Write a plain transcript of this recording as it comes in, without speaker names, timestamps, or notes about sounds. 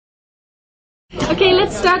Okay,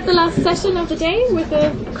 let's start the last session of the day with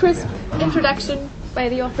a crisp introduction by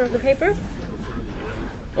the author of the paper.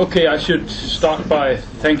 Okay, I should start by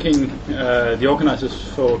thanking the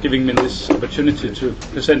organizers for giving me this opportunity to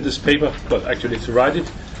present this paper, but actually to write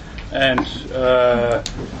it. And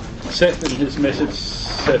Seth in his message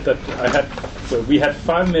said that we had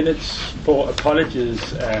 5 minutes for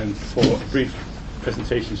apologies and for a brief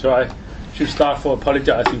presentation. So I should start for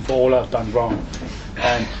apologizing for all I've done wrong.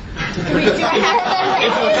 And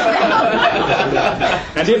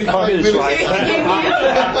if Pocket is right,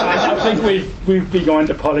 I think we've beyond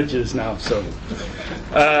apologies now. So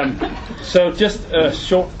just a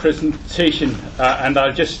short presentation, and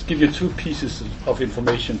I'll just give you 2 pieces of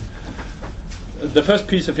information. The first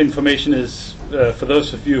piece of information is for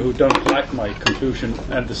those of you who don't like my conclusion,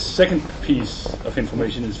 and the second piece of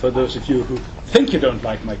information is for those of you who think you don't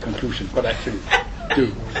like my conclusion, but actually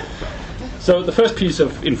do. So the first piece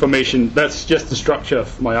of information, that's just the structure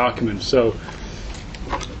of my argument. So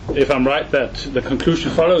if I'm right that the conclusion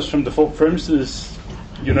follows from the 4 premises,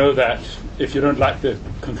 you know that if you don't like the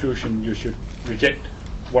conclusion, you should reject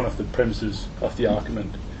one of the premises of the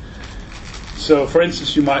argument. So for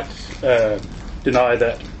instance, you might deny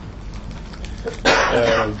that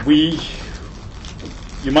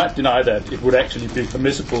you might deny that it would actually be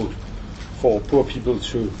permissible for poor people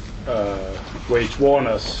to wage war on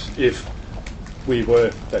us if we were,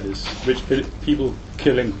 that is, rich people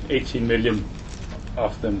killing 18 million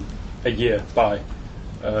of them a year by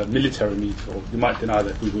military means, or you might deny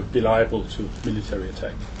that we would be liable to military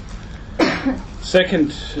attack.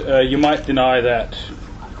 Second, you might deny that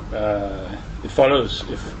it follows,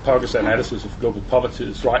 if Pocket's analysis of global poverty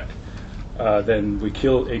is right, then we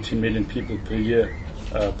kill 18 million people per year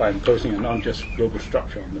by imposing an unjust global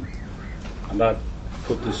structure on them. And I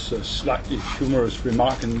put this slightly humorous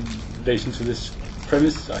remark in relation to this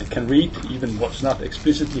premise. I can read even what's not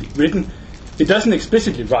explicitly written. It doesn't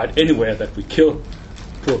explicitly write anywhere that we kill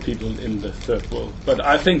poor people in the third world, but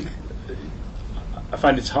I find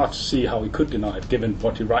it's hard to see how he could deny it, given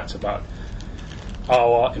what he writes about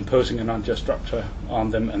our imposing an unjust structure on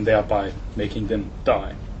them and thereby making them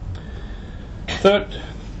die. Third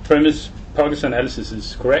premise, Pocket's analysis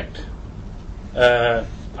is correct.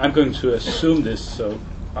 I'm going to assume this, so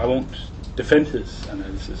I won't defend his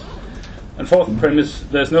analysis. And fourth premise,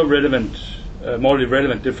 there's no morally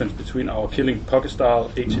relevant difference between our killing Pocket-style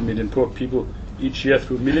 18 million poor people each year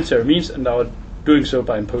through military means and our doing so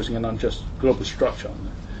by imposing an unjust global structure on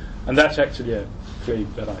them. And that's actually a claim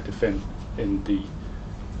that I defend in the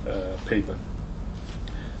paper.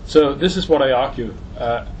 So this is what I argue,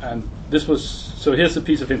 and so here's a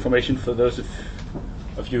piece of information for those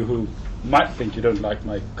of you who might think you don't like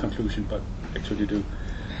my conclusion, but actually do.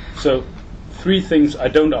 So 3 things I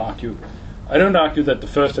don't argue. I don't argue that the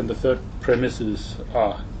first and the third premises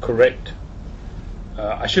are correct.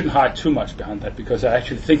 I shouldn't hide too much behind that, because I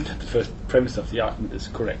actually think that the first premise of the argument is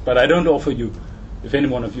correct. But I don't offer you, if any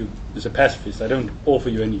one of you is a pacifist, I don't offer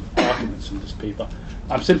you any arguments in this paper.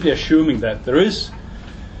 I'm simply assuming that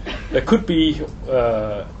there could be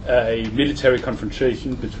a military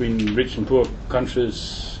confrontation between rich and poor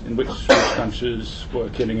countries, in which rich countries were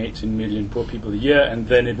killing 18 million poor people a year, and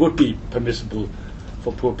then it would be permissible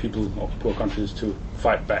for poor people or poor countries to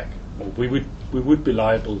fight back, or we would be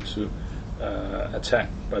liable to attack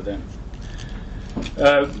by them.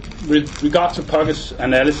 With regard to Pocket's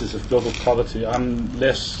analysis of global poverty, I'm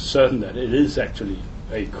less certain that it is actually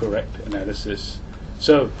a correct analysis.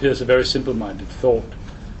 So here's a very simple-minded thought.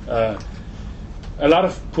 A lot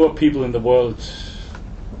of poor people in the world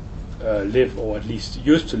live, or at least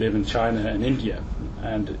used to live, in China and India.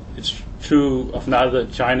 And it's true of neither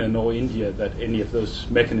China nor India that any of those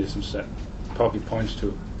mechanisms that Pocket points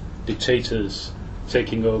to, dictators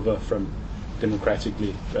taking over from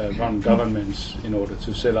democratically run governments in order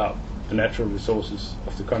to sell out the natural resources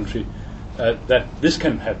of the country, that this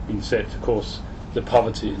can have been said to cause the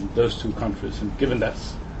poverty in those 2 countries. And given that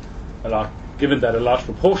a large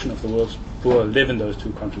proportion of the world's poor live in those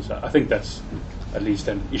 2 countries, I think that's at least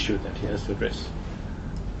an issue that he has to address.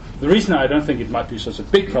 The reason I don't think it might be such a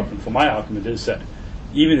big problem for my argument is that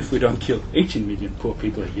even if we don't kill 18 million poor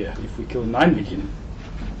people a year, if we kill 9 million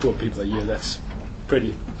poor people a year, that's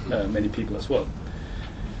pretty many people as well.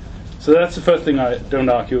 So that's the first thing I don't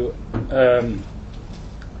argue. The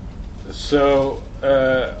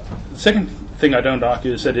second thing I don't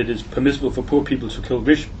argue is that it is permissible for poor people to kill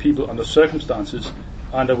rich people under circumstances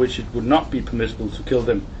under which it would not be permissible to kill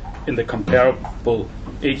them in the comparable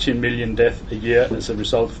 18 million deaths a year as a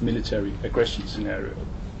result of military aggression scenario.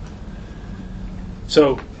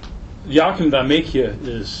 So the argument I make here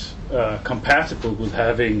is compatible with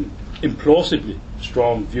having implausibly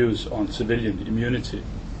strong views on civilian immunity.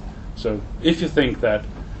 So if you think that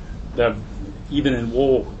even in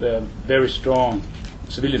war, very strong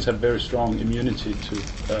civilians have very strong immunity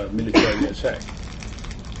to military attack,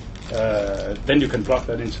 then you can plug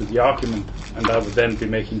that into the argument, and I would then be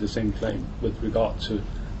making the same claim with regard to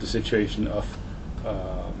the situation of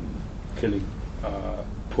killing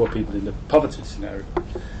poor people in the poverty scenario.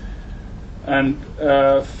 And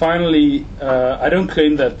finally, I don't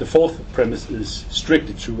claim that the fourth premise is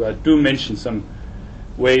strictly true. I do mention some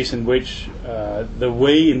ways in which the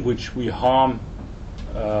way in which we harm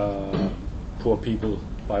poor people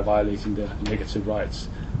by violating their negative rights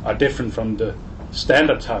are different from the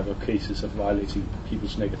standard type of cases of violating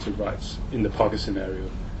people's negative rights in the pocket scenario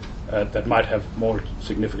that might have more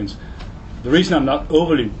significance. The reason I'm not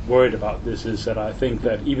overly worried about this is that I think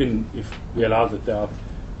that even if we allow that there are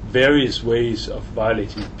various ways of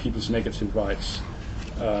violating people's negative rights,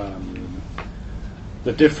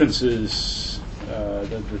 the difference is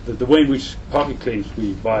the way in which pocket claims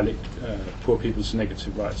we violate poor people's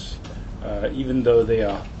negative rights, even though they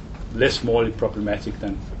are less morally problematic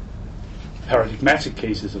than paradigmatic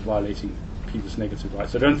cases of violating people's negative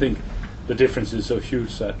rights. I don't think the difference is so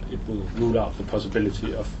huge that it will rule out the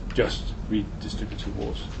possibility of just redistributive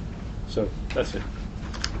wars. So that's it.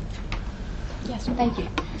 Yes, thank you.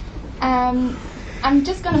 I'm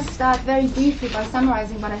just going to start very briefly by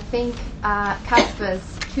summarizing what I think are Casper's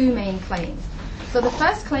two main claims. So the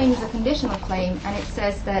first claim is a conditional claim, and it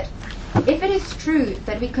says that if it is true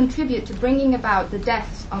that we contribute to bringing about the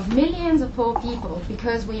deaths of millions of poor people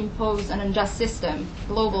because we impose an unjust system,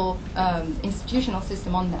 global institutional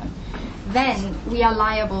system on them, then we are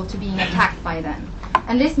liable to being attacked by them.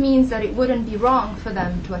 And this means that it wouldn't be wrong for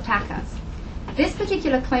them to attack us. This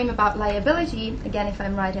particular claim about liability, again, if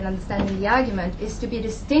I'm right in understanding the argument, is to be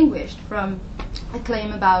distinguished from a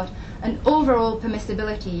claim about an overall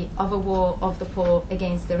permissibility of a war of the poor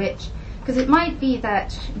against the rich. Because it might be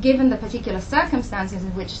that, given the particular circumstances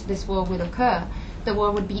in which this war would occur, the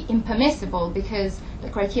war would be impermissible because the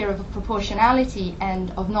criteria of proportionality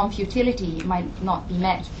and of non-futility might not be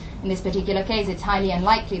met. In this particular case, it's highly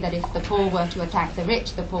unlikely that if the poor were to attack the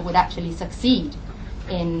rich, the poor would actually succeed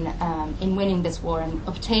in winning this war and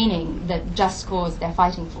obtaining the just cause they're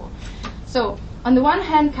fighting for. So, on the one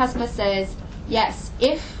hand, Casper says, yes,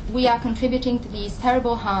 if we are contributing to these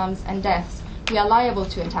terrible harms and deaths, we are liable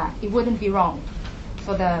to attack. It wouldn't be wrong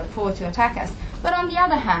for the poor to attack us. But on the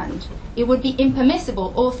other hand, it would be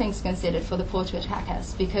impermissible, all things considered, for the poor to attack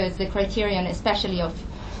us, because the criterion, especially of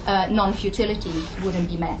non-futility, wouldn't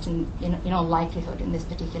be met in all likelihood in this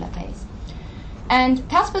particular case. And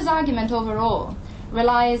Casper's argument overall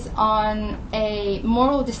relies on a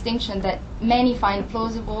moral distinction that many find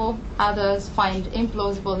plausible, others find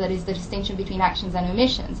implausible, that is the distinction between actions and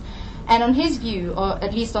omissions. And on his view, or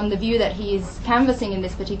at least on the view that he is canvassing in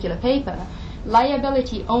this particular paper,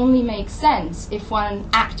 liability only makes sense if one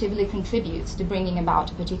actively contributes to bringing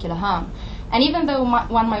about a particular harm. And even though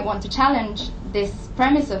one might want to challenge this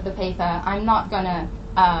premise of the paper, I'm not going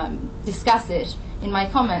to discuss it in my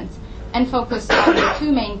comments and focus on the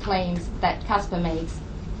two main claims that Casper makes,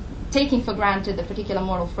 taking for granted the particular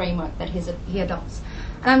moral framework that he adopts.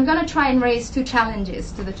 And I'm going to try and raise two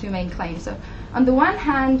challenges to the two main claims. So, on the one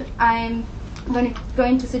hand, I'm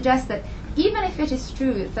going to suggest that even if it is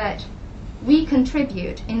true that we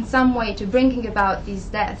contribute in some way to bringing about these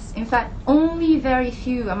deaths, in fact, only very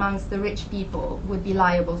few amongst the rich people would be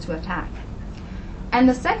liable to attack. And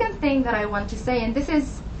the second thing that I want to say, and this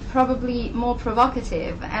is probably more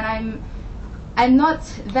provocative, and I'm not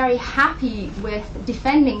very happy with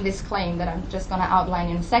defending this claim that I'm just going to outline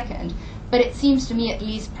in a second, but it seems to me at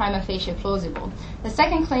least prima facie plausible. The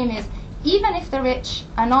second claim is, even if the rich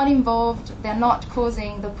are not involved, they're not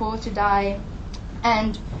causing the poor to die,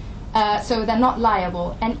 and so they're not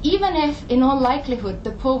liable, and even if, in all likelihood,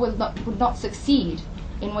 the poor would not succeed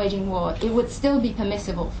in waging war, it would still be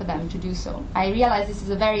permissible for them to do so. I realize this is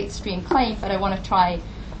a very extreme claim, but I want to try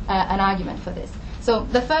an argument for this. So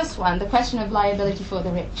the first one, the question of liability for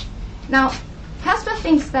the rich. Now, Casper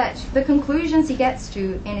thinks that the conclusions he gets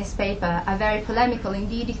to in his paper are very polemical.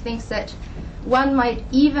 Indeed, he thinks that one might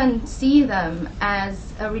even see them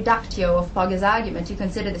as a reductio of Pogge's argument. You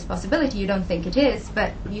consider this possibility, you don't think it is,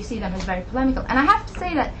 but you see them as very polemical. And I have to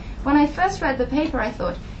say that when I first read the paper, I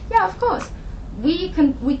thought, yeah, of course, we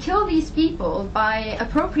kill these people by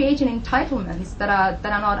appropriating entitlements that are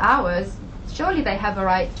not ours. Surely they have a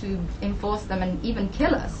right to enforce them and even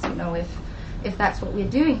kill us, if that's what we're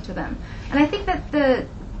doing to them. And I think that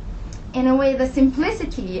in a way, the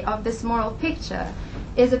simplicity of this moral picture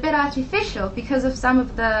is a bit artificial because of some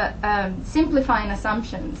of the simplifying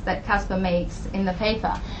assumptions that Caspar makes in the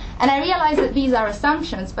paper. And I realize that these are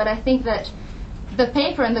assumptions, but I think that the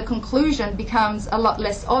paper and the conclusion becomes a lot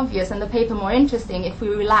less obvious and the paper more interesting if we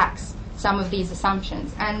relax some of these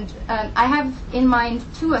assumptions. And I have in mind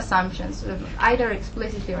two assumptions, sort of either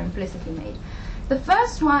explicitly or implicitly made. The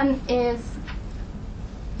first one is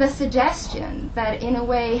the suggestion that in a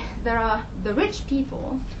way there are the rich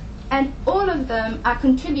people and all of them are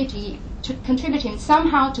contributing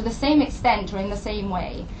somehow to the same extent or in the same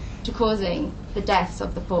way to causing the deaths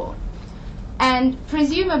of the poor. And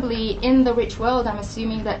presumably in the rich world, I'm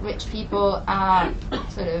assuming that rich people are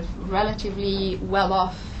sort of relatively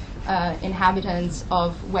well-off inhabitants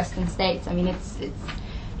of Western states. I mean,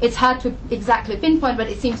 it's hard to exactly pinpoint, but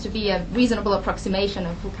it seems to be a reasonable approximation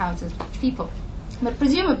of who counts as rich people. But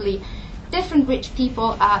presumably, different rich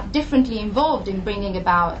people are differently involved in bringing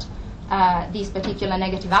about these particular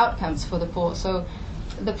negative outcomes for the poor. So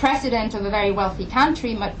the president of a very wealthy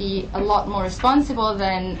country might be a lot more responsible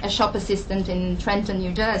than a shop assistant in Trenton,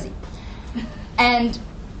 New Jersey. And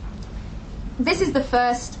this is the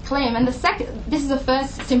first claim, and this is the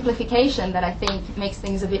first simplification that I think makes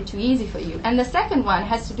things a bit too easy for you. And the second one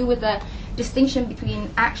has to do with the distinction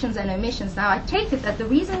between actions and omissions. Now, I take it that the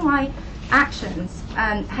reason why actions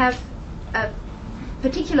have a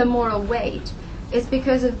particular moral weight is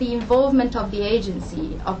because of the involvement of the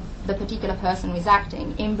agency of the particular person who is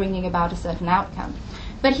acting in bringing about a certain outcome.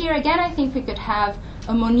 But here again, I think we could have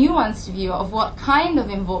a more nuanced view of what kind of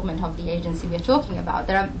involvement of the agency we are talking about.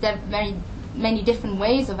 There are very many different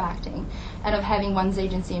ways of acting and of having one's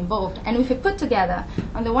agency involved. And if we put together,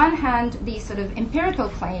 on the one hand, the sort of empirical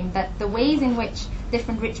claim that the ways in which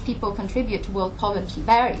different rich people contribute to world poverty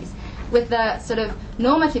varies, with the sort of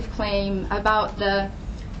normative claim about the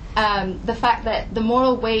fact that the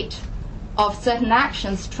moral weight of certain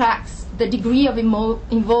actions tracks the degree of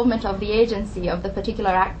involvement of the agency of the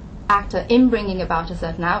particular actor in bringing about a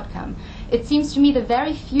certain outcome, it seems to me that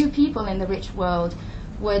very few people in the rich world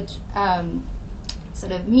would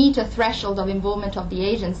sort of meet a threshold of involvement of the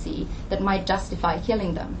agency that might justify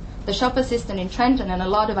killing them. The shop assistant in Trenton and a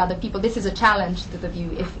lot of other people, this is a challenge to the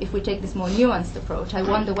view. If we take this more nuanced approach, I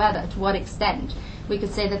wonder whether, to what extent, we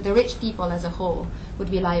could say that the rich people as a whole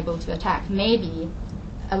would be liable to attack. Maybe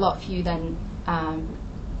a lot fewer than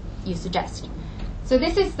you suggest. So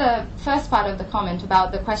this is the first part of the comment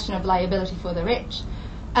about the question of liability for the rich.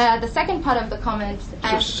 The second part of the comment...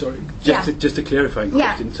 Just a clarifying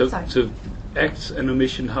question. Yeah, so acts and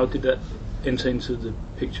omission, how did that enter into the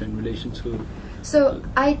picture in relation to... So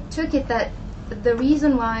I took it that the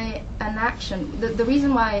reason why an action, the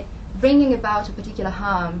reason why bringing about a particular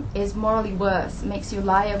harm is morally worse, makes you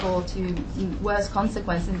liable to worse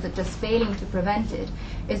consequences than just failing to prevent it,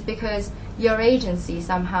 is because your agency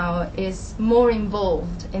somehow is more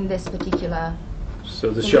involved in this particular... So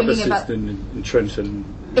the shop assistant in Trenton...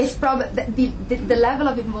 It's probably the level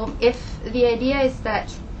of involvement. If the idea is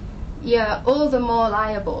that you're all the more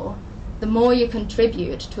liable the more you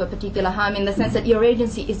contribute to a particular harm, in the sense that your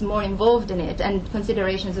agency is more involved in it, and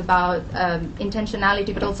considerations about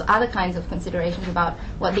intentionality, but also other kinds of considerations about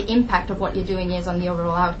what the impact of what you're doing is on the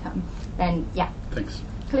overall outcome, then yeah. Thanks.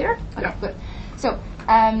 Clear? Okay, yeah. Good. So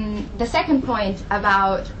the second point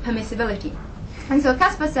about permissibility. And so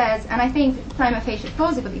Caspar says, and I think prima facie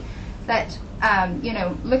plausibly, that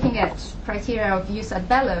looking at criteria of jus ad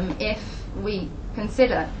bellum, if we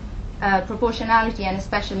consider proportionality and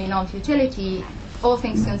especially non-futility, all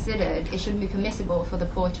things considered, it should be permissible for the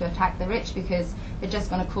poor to attack the rich because they're just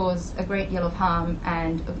going to cause a great deal of harm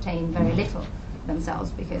and obtain very little themselves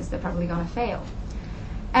because they're probably going to fail.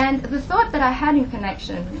 And the thought that I had in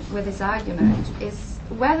connection with this argument is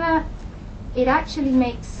whether it actually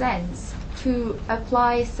makes sense to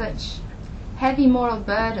apply such heavy moral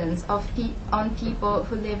burdens on people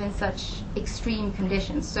who live in such extreme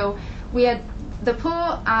conditions. So the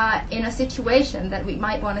poor are in a situation that we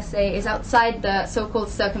might want to say is outside the so-called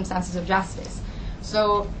circumstances of justice.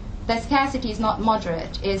 So their scarcity is not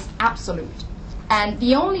moderate, is absolute. And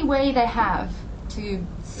the only way they have to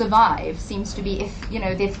survive seems to be if,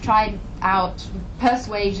 they've tried out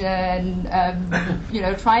persuasion,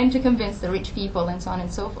 trying to convince the rich people and so on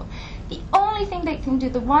and so forth. The only thing they can do,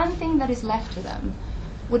 the one thing that is left to them,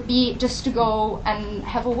 would be just to go and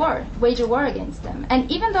have wage a war against them. And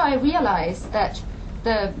even though I realize that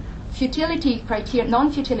the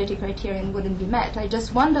non-futility criterion wouldn't be met, I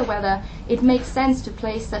just wonder whether it makes sense to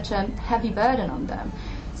place such a heavy burden on them.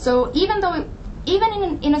 So even though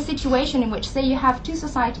even in a situation in which, say, you have two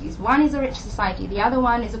societies, one is a rich society, the other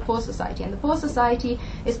one is a poor society, and the poor society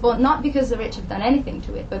is born not because the rich have done anything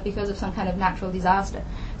to it, but because of some kind of natural disaster.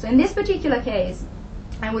 So in this particular case,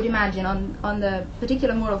 I would imagine on the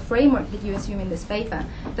particular moral framework that you assume in this paper,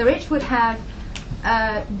 the rich would have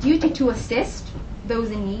a duty to assist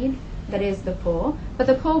those in need, that is the poor, but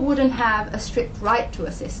the poor wouldn't have a strict right to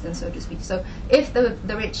assistance, so to speak. So if the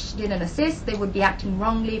rich didn't assist, they would be acting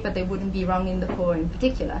wrongly, but they wouldn't be wronging the poor in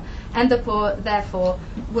particular. And the poor, therefore,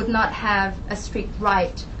 would not have a strict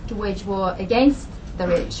right to wage war against the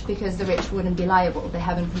rich, because the rich wouldn't be liable. They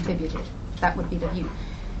haven't contributed. That would be the view.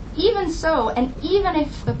 Even so, and even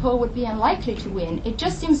if the poor would be unlikely to win, it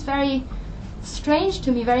just seems very strange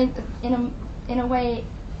to me, very in a way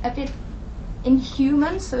a bit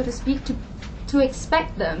inhuman, so to speak, to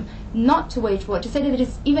expect them not to wage war, to say that it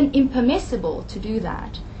is even impermissible to do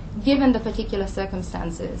that, given the particular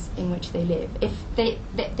circumstances in which they live. If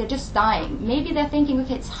they're just dying, maybe they're thinking,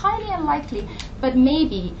 okay, it's highly unlikely, but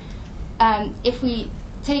maybe if we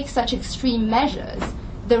take such extreme measures,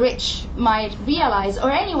 the rich might realize,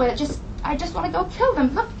 or anyway, I just want to go kill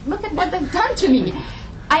them. Look at what they've done to me.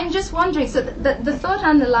 I'm just wondering, so the thought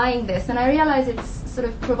underlying this, and I realize it's sort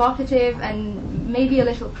of provocative and maybe a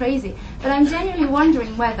little crazy, but I'm genuinely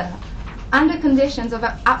wondering whether, under conditions of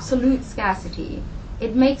absolute scarcity,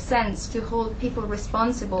 it makes sense to hold people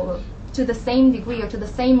responsible to the same degree or to the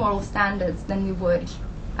same moral standards than we would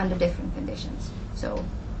under different conditions. So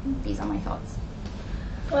these are my thoughts.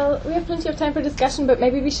 Well, we have plenty of time for discussion, but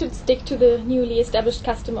maybe we should stick to the newly established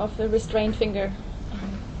custom of the restrained finger.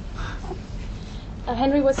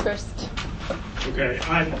 Henry was first. Okay,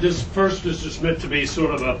 this first is just meant to be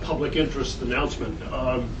sort of a public interest announcement.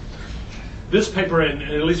 This paper, and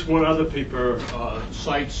at least one other paper,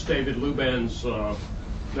 cites David Luban's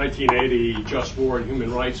 1980 Just War and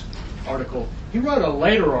Human Rights article. He wrote a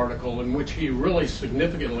later article in which he really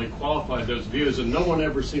significantly qualified those views, and no one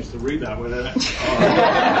ever seems to read that one.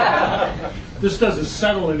 This doesn't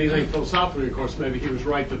settle anything philosophically, of course. Maybe he was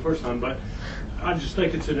right the first time, but I just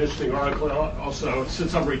think it's an interesting article. Also,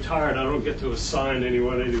 since I'm retired, I don't get to assign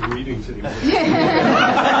anyone any readings anymore.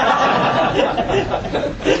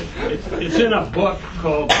 It's in a book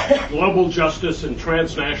called Global Justice and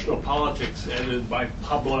Transnational Politics, edited by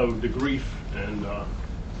Pablo de Greiff and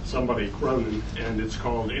somebody Cronin, and it's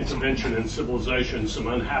called Intervention in Civilization, Some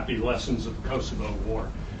Unhappy Lessons of the Kosovo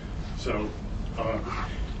War. So,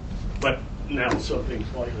 but now something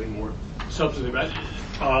slightly more substantive.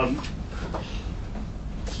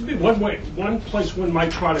 One place one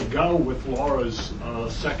might try to go with Laura's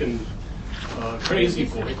second crazy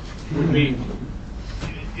point would be,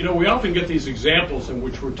 we often get these examples in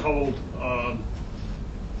which we're told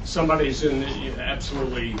somebody's in an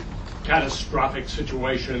absolutely catastrophic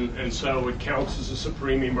situation, and so it counts as a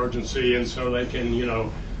supreme emergency, and so they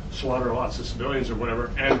can, slaughter lots of civilians or whatever.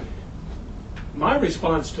 And my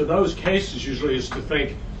response to those cases usually is to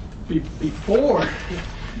think, before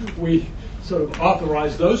we sort of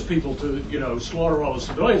authorize those people to, slaughter all the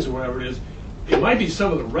civilians or whatever it is, it might be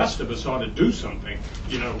some of the rest of us ought to do something.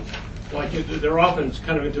 Like there are often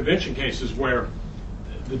kind of intervention cases where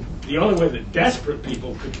the only way that desperate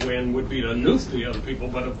people could win would be to nuke the other people,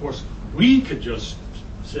 but of course we could just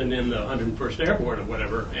send in the 101st Airborne or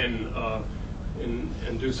whatever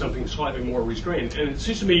and do something slightly more restrained. And it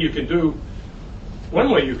seems to me you can do, one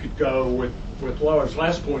way you could go with Laura's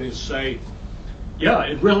last point is say, yeah,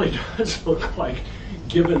 it really does look like,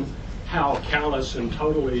 given how callous and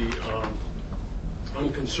totally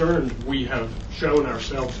unconcerned we have shown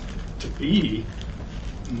ourselves to be,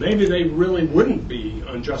 maybe they really wouldn't be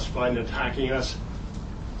unjustified in attacking us,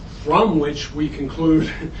 from which we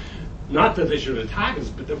conclude not that they should attack us,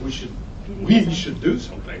 but that we should do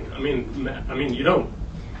something. I mean, you don't,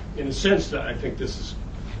 in a sense, that I think this is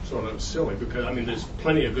sort of silly, because there's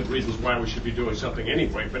plenty of good reasons why we should be doing something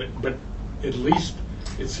anyway, but at least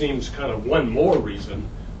it seems kind of one more reason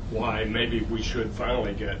why maybe we should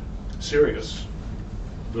finally get serious.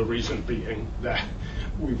 The reason being that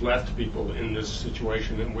we've left people in this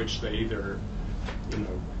situation in which they either,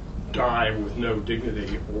 die with no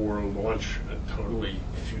dignity or launch a totally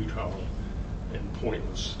futile and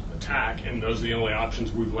pointless attack, and those are the only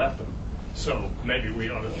options we've left them. So maybe we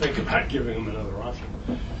ought to think about giving them another option.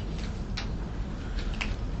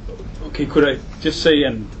 Okay, could I just say,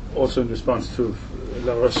 and also in response to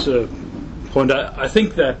Laura's point, I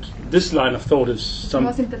think that this line of thought is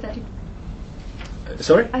More sympathetic.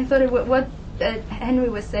 Sorry? I thought what Henry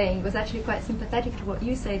was saying was actually quite sympathetic to what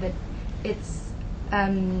you say, that it's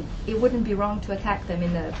it wouldn't be wrong to attack them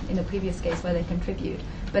in the previous case where they contribute,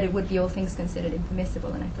 but it would be all things considered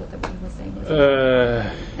impermissible. And I thought that what he was saying was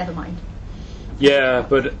never mind. Yeah,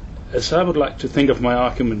 but as I would like to think of my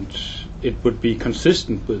argument, it would be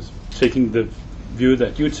consistent with taking the view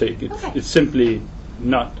that you take. It's simply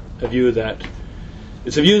not a view that...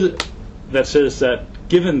 It's a view that says that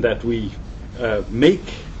given that we make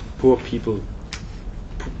poor people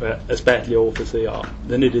as badly off as they are,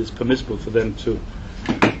 then it is permissible for them to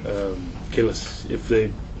kill us if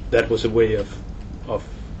that was a way of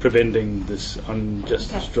preventing this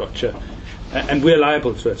unjust structure. And we're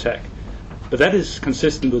liable to attack. But that is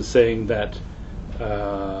consistent with saying that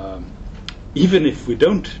even if we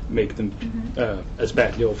don't make them as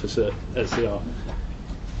badly off as they are,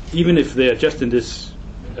 even if they are just in this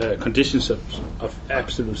conditions of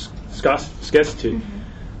absolute scarcity,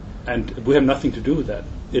 and we have nothing to do with that,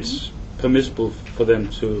 it's permissible for them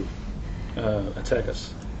to attack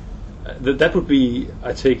us. That would be,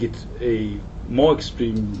 I take it, a more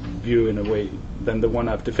extreme view in a way than the one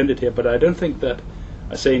I've defended here, but I don't think that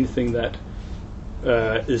I say anything that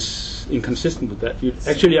is inconsistent with that view.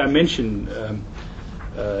 Actually, I mentioned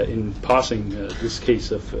in passing this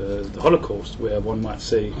case of the Holocaust, where one might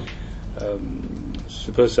say,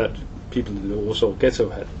 suppose that people in the Warsaw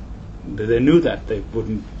Ghetto they knew that they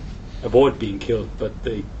wouldn't avoid being killed, but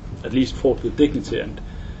they at least fought with dignity, and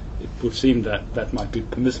it would seem that that might be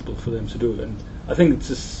permissible for them to do. And I think it's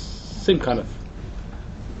the same kind of...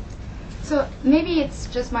 So maybe it's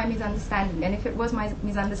just my misunderstanding, and if it was my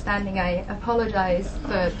misunderstanding, I apologize.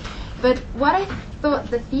 But what I thought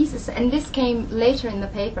the thesis, and this came later in the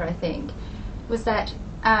paper, I think, was that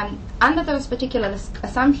under those particular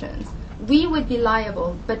assumptions, we would be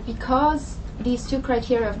liable, but because these two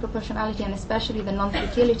criteria of proportionality and especially the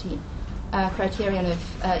non-futility criterion of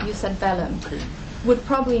jus ad bellum would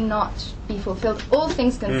probably not be fulfilled. All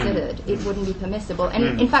things considered, it wouldn't be permissible.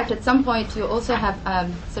 And in fact, at some point, you also have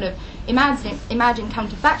sort of imagine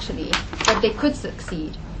counterfactually that they could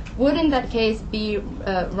succeed. Would in that case be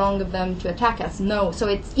wrong of them to attack us? No. So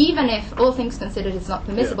it's even if all things considered it's not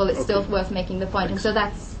permissible, it's still worth making the point. And so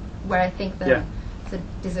that's where I think the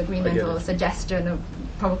disagreement or suggestion or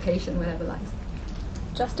provocation, whatever lies.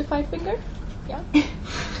 Justified finger? Yeah.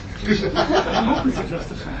 I'm hoping to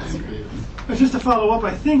justify it. But just to follow up,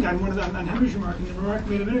 I think on Henry's remark and the remark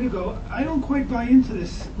made a minute ago, I don't quite buy into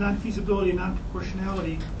this non-feasibility,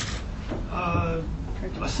 non-proportionality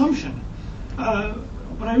assumption.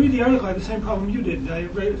 When I read the article, I have the same problem you did. I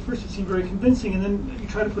read at first it seemed very convincing, and then you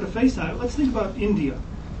try to put a face on it. Let's think about India.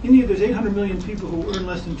 India, there's 800 million people who earn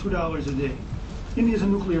less than $2 a day. India's a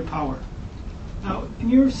nuclear power. Now, in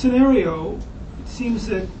your scenario, it seems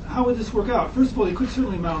that how would this work out? First of all, they could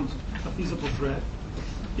certainly mount a feasible threat.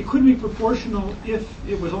 It could be proportional if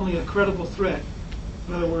it was only a credible threat.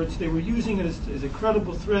 In other words, they were using it as a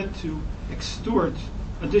credible threat to extort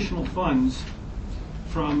additional funds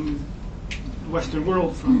from the Western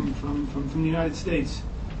world, from the United States.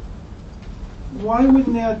 Why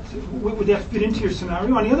wouldn't that, would that fit into your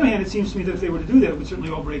scenario? On the other hand, it seems to me that if they were to do that, it would certainly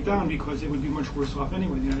all break down because they would be much worse off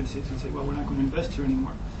anyway. The United States would say, well, we're not going to invest here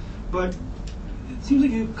anymore. But it seems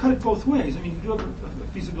like you cut it both ways. I mean, you do have a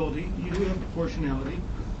feasibility, you do have proportionality.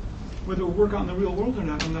 Whether it will work out in the real world or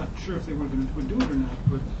not, I'm not sure if they would do it or not.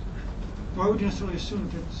 But why would you necessarily assume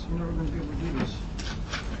that you're never going to be able to do this?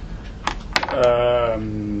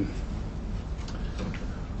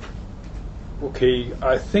 Okay,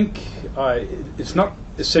 I think it's not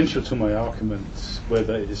essential to my argument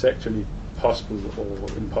whether it is actually possible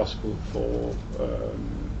or impossible for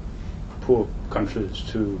poor countries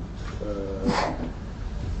to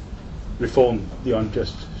reform the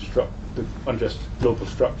unjust global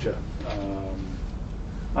structure.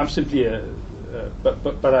 I'm simply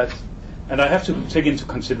and I have to take into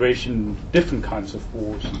consideration different kinds of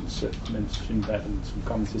wars, and mentioned that in some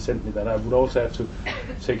comments he sent me, that I would also have to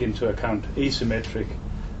take into account asymmetric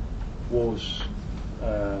wars.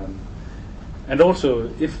 And also,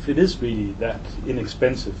 if it is really that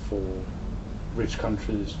inexpensive for rich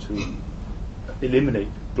countries to eliminate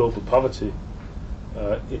global poverty,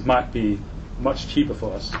 it might be much cheaper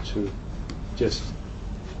for us to just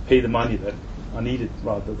pay the money that are needed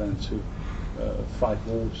rather than to fight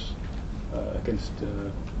wars against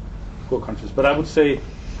poor countries. But I would say,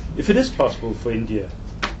 if it is possible for India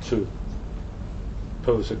to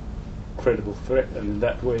pose a credible threat and in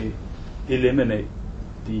that way eliminate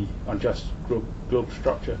the unjust global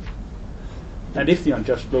structure, and if the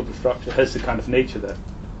unjust global structure has the kind of nature that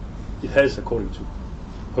it has according to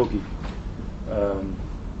Hoge,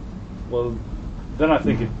 well, then I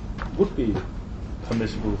think it would be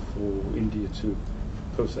permissible for India to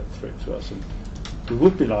pose that threat to us. And we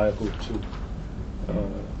would be liable to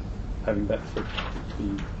having that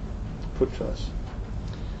be put to us.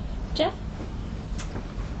 Jeff?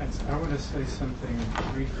 I want to say something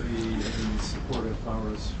briefly in support of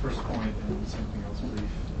Laura's first point and something else brief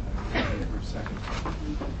for a second.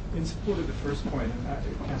 In support of the first point,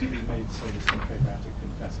 and Catherine may say the same thing, I have to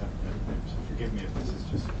confess so forgive me if this is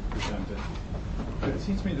just redundant. But it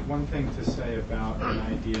seems to me that one thing to say about an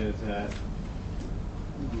idea that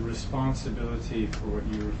responsibility for what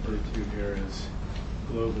you refer to here as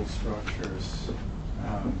global structures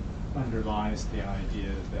underlies the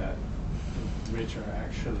idea that the rich are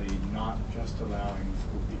actually not just allowing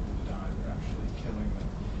poor people to die, they're actually killing them.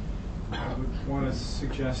 I would want to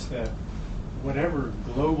suggest that whatever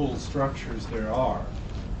global structures there are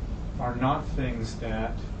not things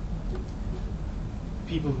that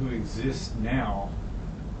people who exist now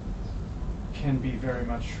can be very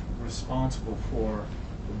much responsible for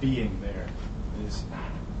being there.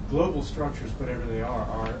 Global structures, whatever they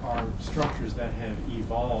are structures that have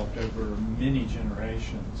evolved over many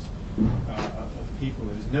generations of people.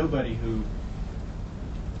 There's nobody who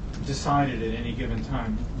decided at any given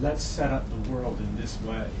time, let's set up the world in this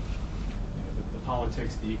way. The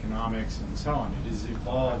politics, the economics, and so on. It has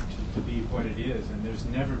evolved to be what it is, and there's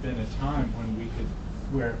never been a time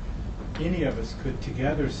where any of us could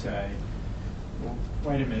together say, well,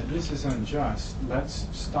 wait a minute, this is unjust. Let's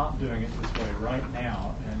stop doing it this way right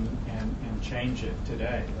now and change it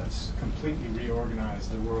today. Let's completely reorganize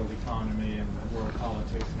the world economy and the world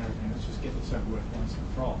politics and everything. Let's just get this over with once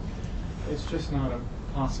and for all. It's just not a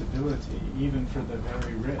possibility, even for the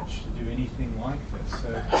very rich, to do anything like this.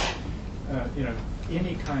 So,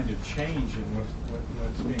 any kind of change in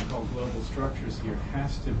what's being called global structures here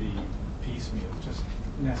has to be piecemeal, just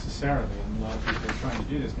necessarily. And a lot of people are trying to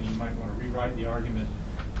do this. And you might want to rewrite the argument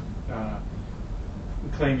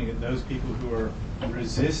claiming that those people who are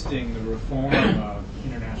resisting the reform of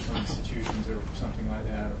international institutions or something like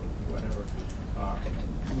that, or whatever,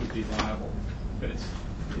 would be liable. But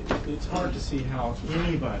it's hard to see how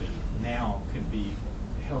anybody now can be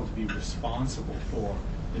held to be responsible for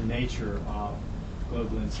the nature of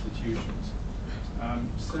global institutions.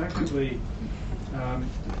 Secondly,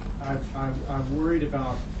 I'm worried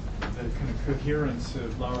about the kind of coherence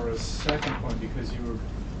of Laura's second point, because you were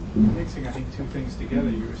mixing, I think, two things together.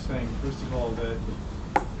 You were saying, first of all, that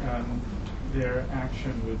their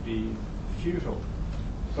action would be futile,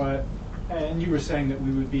 and you were saying that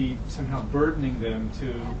we would be somehow burdening them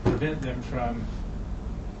to prevent them from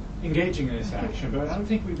engaging in this action. But I don't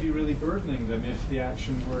think we'd be really burdening them if the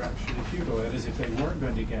action were actually futile. That is, if they weren't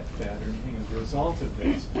going to get fed or anything as a result of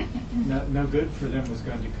this, no good for them was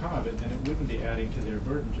going to come of it, then it wouldn't be adding to their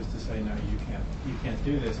burden just to say, no, you can't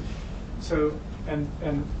do this. So,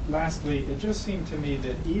 and lastly, it just seemed to me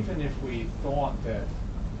that even if we thought that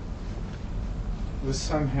it was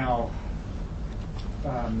somehow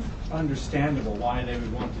understandable why they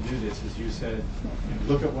would want to do this, as you said,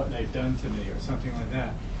 look at what they've done to me, or something like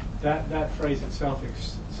that. That phrase itself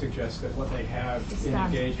suggests that what they have in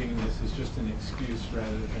engaging in this is just an excuse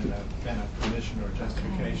rather than a permission or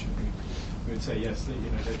justification. We would say, yes,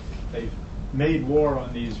 that they've made war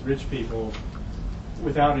on these rich people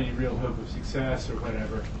without any real hope of success or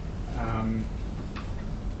whatever,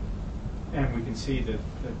 and we can see that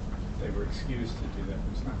they were excused to do that.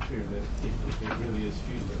 It's not clear that if it really is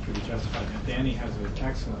futile, it could be justified. Now, Danny has an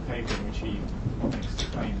excellent paper in which he makes the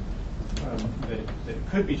claim that it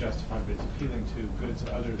could be justified, but it's appealing to goods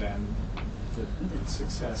other than the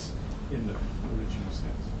success in the original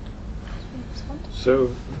sense.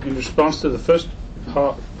 So, in response to the first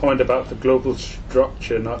point about the global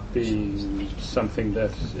structure not being something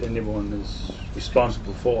that anyone is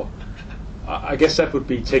responsible for, I guess that would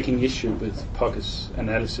be taking issue with Pockett's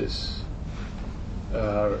analysis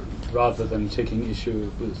rather than taking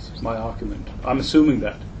issue with my argument. I'm assuming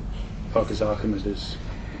that Pockett's argument is,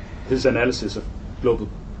 his analysis of global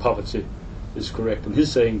poverty is correct, and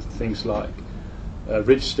he's saying things like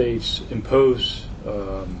rich states impose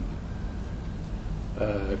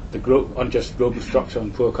the unjust global structure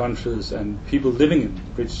on poor countries, and people living in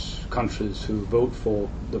rich countries who vote for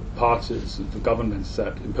the parties and the governments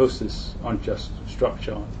that impose this unjust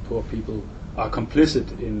structure on poor people are complicit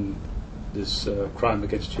in this crime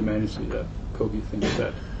against humanity that Pogge thinks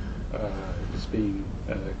that is being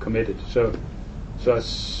committed. So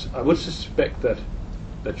I would suspect that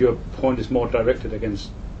your point is more directed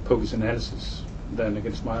against Pogge's analysis than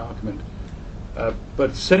against my argument.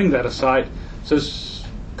 But setting that aside, so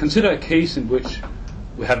consider a case in which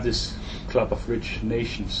we have this club of rich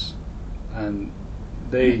nations, and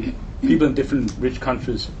people in different rich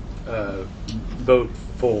countries vote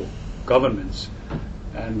for governments,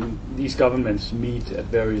 and these governments meet at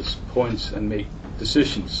various points and make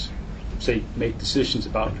decisions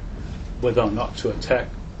about whether or not to attack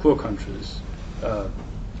poor countries.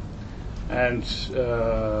 And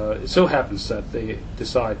it so happens that they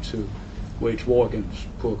decide to wage war against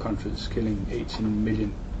poor countries, killing 18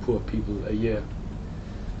 million poor people a year.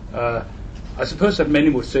 I suppose that many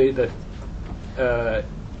would say that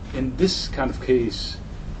in this kind of case,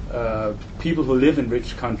 people who live in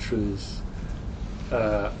rich countries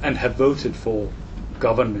and have voted for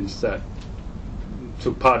governments that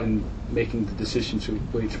took part in making the decision to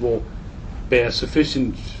wage war bear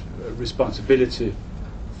sufficient responsibility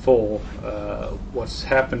for what's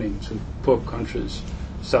happening to poor countries,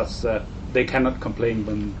 such that they cannot complain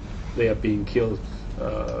when they are being killed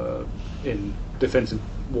in defensive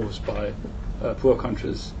wars by poor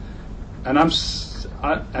countries. And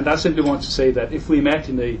I simply want to say that if we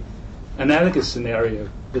imagine an analogous scenario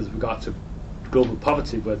with regard to global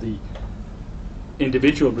poverty, where the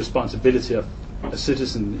individual responsibility of a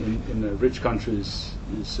citizen in a rich country is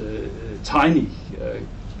tiny,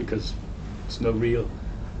 because it's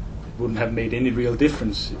it wouldn't have made any real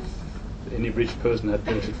difference if any rich person had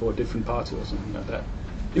voted for a different party or something like that.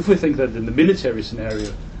 If we think that in the military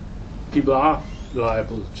scenario, people are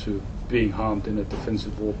liable to being harmed in a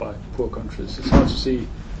defensive war by poor countries, it's hard to see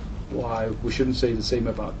why we shouldn't say the same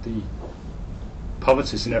about the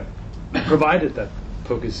poverty scenario, provided that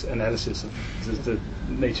Pukki's analysis of the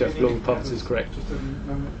nature of global poverty is correct. Just a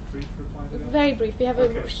moment, brief reply to that? Very brief. We have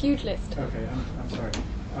Okay. a huge list. Okay, I'm sorry.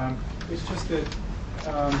 It's just that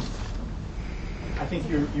I think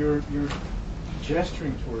you're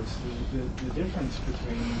gesturing towards the difference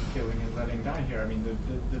between killing and letting die here. I mean,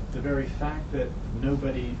 the very fact that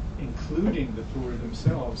nobody, including the poor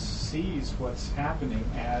themselves, sees what's happening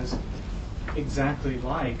as exactly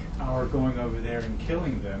like our going over there and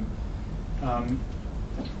killing them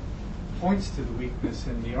points to the weakness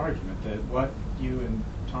in the argument, that what you and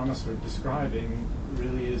Thomas are describing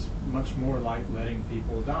really is much more like letting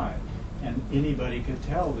people die. And anybody could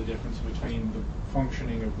tell the difference between the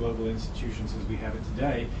functioning of global institutions as we have it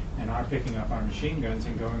today and our picking up our machine guns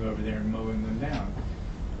and going over there and mowing them down.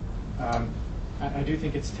 I do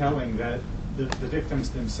think it's telling that the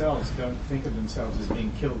victims themselves don't think of themselves as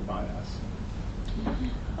being killed by us.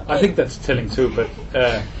 I think that's telling too, but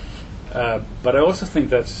I also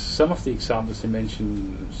think that some of the examples he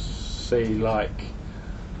mentioned, say like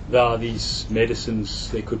there are these medicines,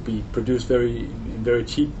 they could be produced in very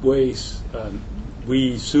cheap ways.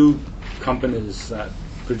 We sue companies that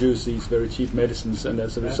produce these very cheap medicines, and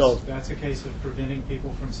as a result... That's a case of preventing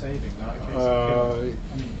people from saving, not a case of killing.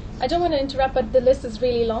 I don't want to interrupt, but the list is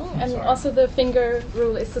really long, and sorry. also the finger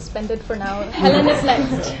rule is suspended for now. Helen is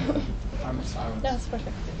next. I'm silent. That's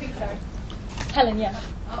perfect. Sorry. Helen, yeah.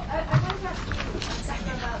 I wanted to ask you a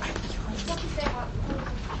second about what you say about causal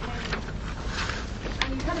chain. And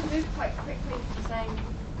you kind of moved quite quickly from saying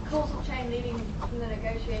causal chain leading from the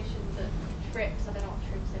negotiations at TRIPS, I don't know what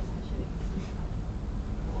TRIPS is actually,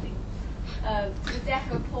 to the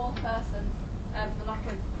death of a poor person for lack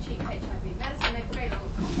of cheap HIV medicine. They've made it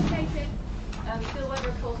all complicated. Still, whether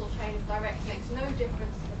a causal chain is direct makes no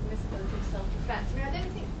difference to the permissibility of self-defense. I mean, I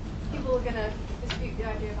don't think people are going to dispute the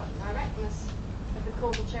idea about the directness of the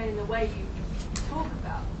causal chain in the way you talk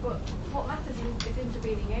about, but what matters is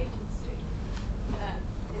intervening agency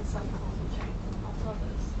in some causal chains and not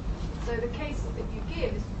others. So the case that you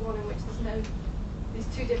give is one in which there's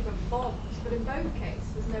two different bonds, but in both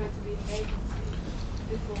cases there's no intervening agency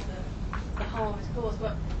before the harm is caused.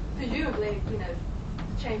 But presumably, the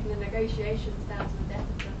chain from the negotiations down to the death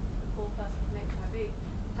of the poor person from HIV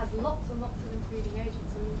has lots and lots of intervening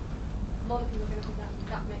agents, and a lot of people are going to think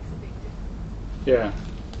that makes a big difference. Yeah.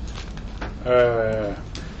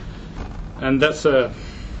 And that's a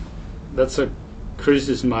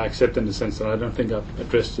criticism I accept, in the sense that I don't think I've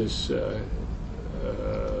addressed this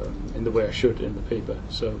in the way I should in the paper.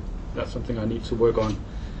 So that's something I need to work on.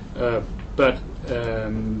 But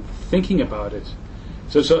thinking about it,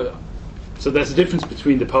 so there's a difference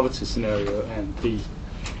between the poverty scenario and the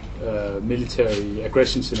military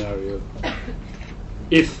aggression scenario.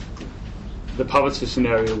 If the poverty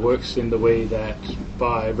scenario works in the way that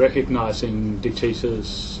by recognizing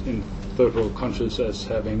dictators in third world countries as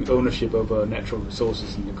having ownership over natural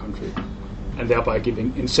resources in the country, and thereby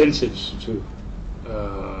giving incentives to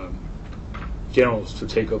generals to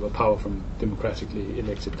take over power from democratically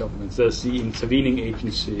elected governments, there's the intervening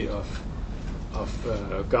agency of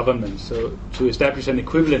government. So to establish an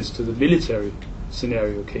equivalence to the military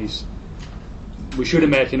scenario case, we should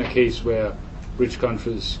imagine a case where rich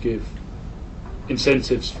countries give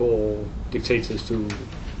incentives for dictators to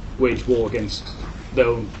wage war against their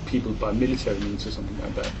own people by military means or something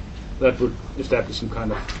like that. That would establish some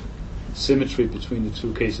kind of symmetry between the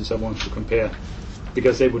two cases I want to compare,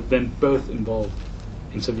 because they would then both involve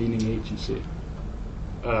intervening agency.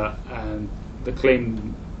 And the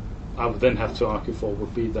claim I would then have to argue for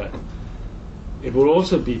would be that it would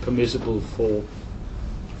also be permissible for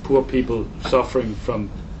poor people suffering from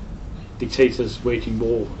dictators waging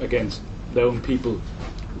war against their own people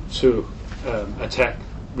to attack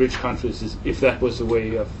rich countries, if that was a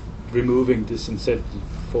way of removing this incentive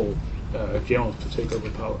for generals to take over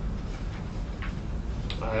power.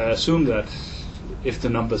 I assume that if the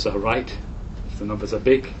numbers are right, if the numbers are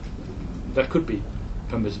big, that could be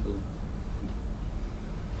permissible.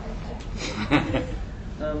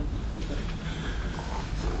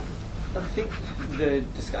 I think the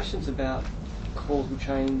discussions about causal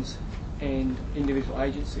chains and individual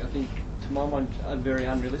agency, I think, to my mind, are very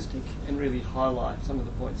unrealistic and really highlight some of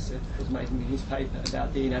the points that was made in his paper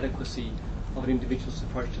about the inadequacy of an individual's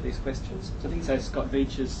approach to these questions. So I think, say, Scott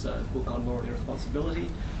Veitch's book on Moral Irresponsibility,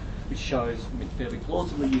 which shows, fairly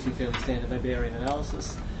plausibly, using fairly standard Weberian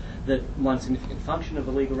analysis, that one significant function of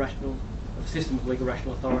a system of legal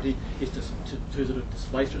rational authority is to sort of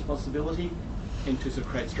displace responsibility and to sort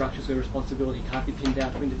of create structures where responsibility can't be pinned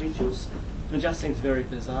down to individuals. And it just seems very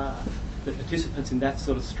bizarre that participants in that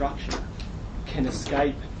sort of structure can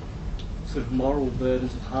escape sort of moral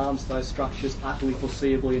burdens of harms those structures utterly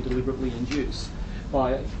foreseeably and deliberately induce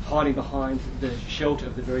by hiding behind the shelter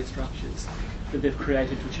of the very structures that they've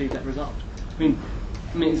created to achieve that result. I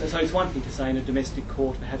mean, so it's one thing to say in a domestic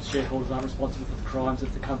court perhaps shareholders aren't responsible for the crimes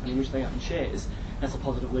of the company in which they own shares. That's a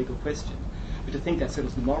positive legal question. But to think that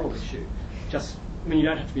settles the moral issue, you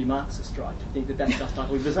don't have to be Marxist, right, to think that that's just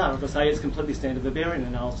utterly bizarre. If I say it's completely standard Weberian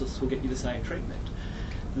analysis will get you the same treatment,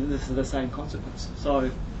 the same consequence.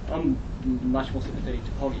 So I'm much more sympathetic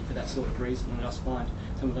to Pogge for that sort of reason, and I just find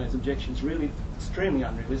some of those objections really extremely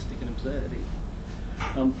unrealistic and absurd.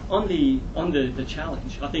 On the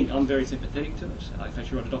challenge, I think I'm very sympathetic to it. I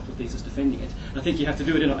actually wrote a doctoral thesis defending it. I think you have to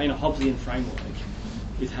do it in a Hobbesian framework,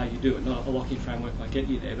 is how you do it. Not a Lockean framework might get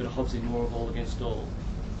you there, but a Hobbesian more of all against all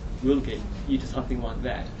will get you to something like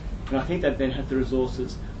that. And I think that then have the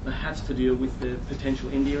resources perhaps to deal with the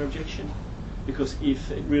potential India objection, because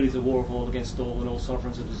if it really is a war of all against all and all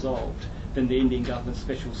sovereigns are dissolved, then the Indian government's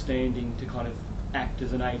special standing to kind of act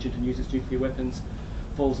as an agent and use its nuclear weapons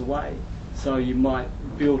falls away. So you might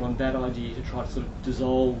build on that idea to try to sort of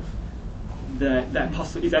dissolve that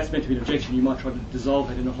possibility. If that's meant to be an objection, you might try to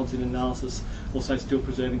dissolve it in a Hobbesian analysis, also still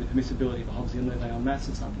preserving the permissibility of a Hobbesian levy en masse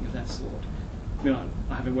or something of that sort.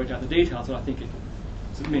 I haven't worked out the details, but I think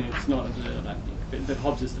it's not absurd, I don't think. But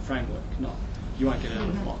Hobbes is the framework, you won't get it out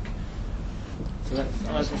of the block. So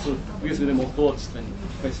that's sort of gives me more thoughts than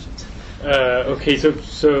questions. Okay,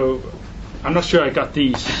 so I'm not sure I got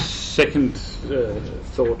the second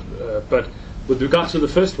thought, but with regard to the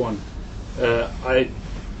first one, I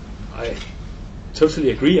totally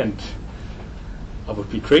agree, and I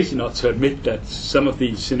would be crazy not to admit that some of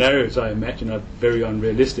the scenarios I imagine are very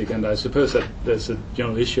unrealistic, and I suppose that there's a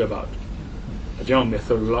general issue about a general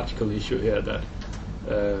methodological issue here that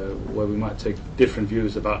where we might take different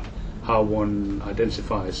views about how one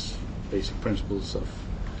identifies basic principles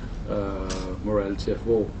of morality of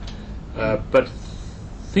war. But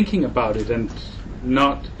thinking about it and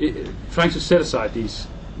not trying to set aside these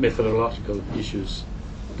methodological issues,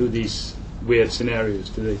 do these weird scenarios,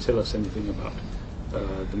 do they tell us anything about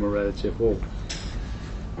the morality of war?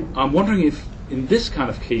 I'm wondering if in this kind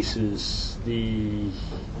of cases the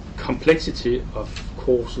complexity of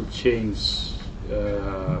causal chains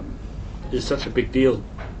is such a big deal.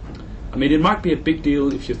 I mean, it might be a big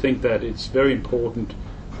deal if you think that it's very important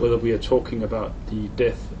whether we are talking about the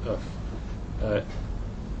death of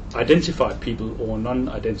identified people or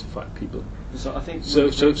non-identified people. So I think so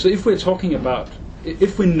if we're talking about,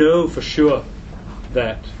 if we know for sure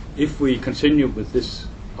that if we continue with this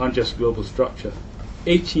unjust global structure,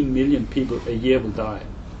 18 million people a year will die.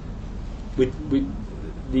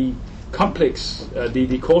 The complex,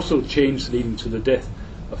 the causal chains leading to the death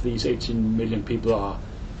of these 18 million people are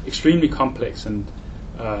extremely complex, and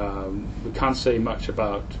we can't say much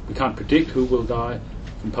about, we can't predict who will die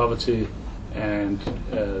from poverty, and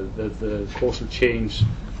the causal chains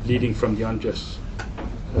leading from the unjust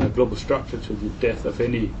global structure to the death of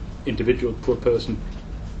any individual poor person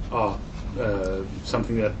are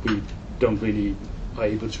something that we don't really are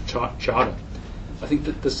able to charter. I think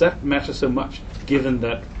that does that matter so much, given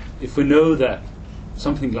that if we know that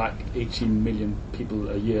something like 18 million people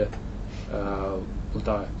a year will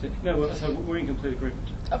die. No, so we're in complete agreement.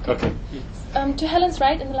 Okay. Okay. To Helen's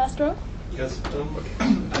right in the last row. Yes,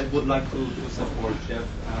 I would like to support Jeff.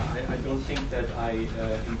 I don't think that I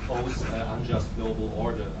impose unjust global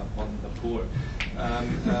order upon the poor.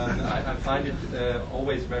 I find it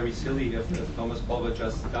always very silly if Thomas Popper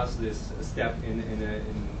just does this step in a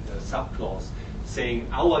subclause, saying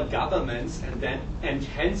our governments and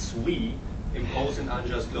hence we impose an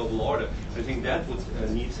unjust global order. I think that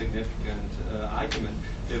would need significant argument.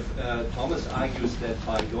 If Thomas argues that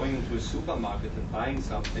by going into a supermarket and buying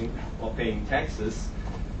something or paying taxes,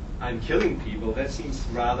 I'm killing people, that seems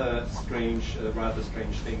rather strange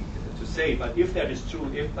thing to say. But if that is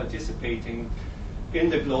true, if participating in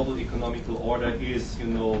the global economical order is,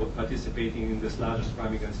 participating in this largest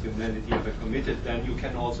crime against humanity ever committed, then you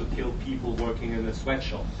can also kill people working in a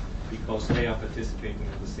sweatshop because they are participating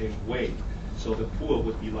in the same way. So the poor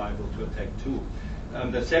would be liable to attack too.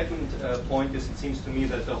 The second point is, it seems to me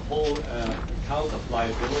that the whole count of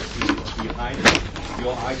liability behind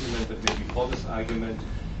your argument, and maybe Popper's argument,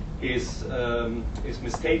 is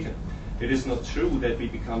mistaken. It is not true that we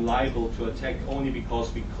become liable to attack only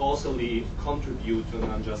because we causally contribute to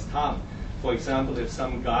an unjust harm. For example, if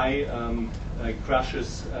some guy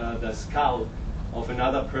crushes the skull of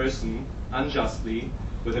another person unjustly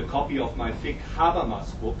with a copy of my thick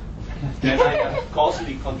Habermas book, then I have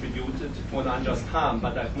causally contributed to an unjust harm,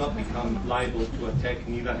 but I've not become liable to attack,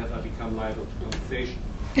 neither have I become liable to compensation.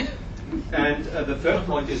 And the third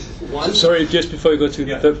point is one... Sorry, just before you go to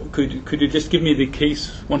the third, could you just give me the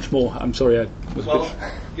case once more? I'm sorry, I was... Well,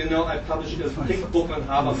 I published a thick book on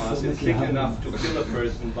Habermas. It's thick enough to kill a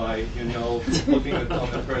person by, putting it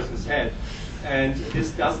on a person's head. And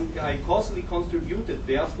this I causally contributed,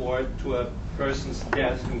 therefore, to a person's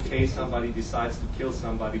death in case somebody decides to kill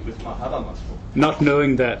somebody with my Habermas book. Not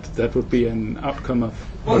knowing that would be an outcome of...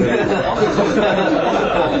 Well,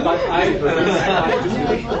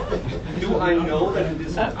 do I know that it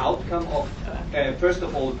is an outcome of... first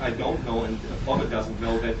of all, I don't know, and Popper doesn't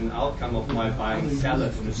know, that an outcome of my buying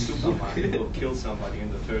salad in a supermarket will kill somebody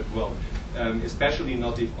in the third world. Especially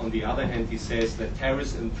not if, on the other hand, he says that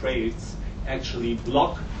tariffs and trades actually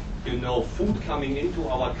block, food coming into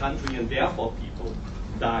our country, and therefore people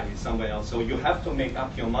die somewhere else. So you have to make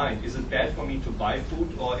up your mind. Is it bad for me to buy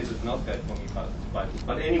food, or is it not bad for me to buy food?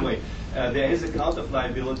 But anyway, there is a count of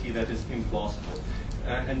liability that is implausible.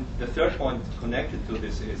 And the third point connected to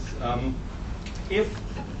this is, if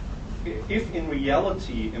in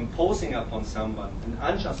reality imposing upon someone an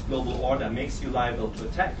unjust global order makes you liable to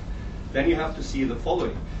attack, then you have to see the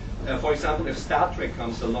following. For example, if Star Trek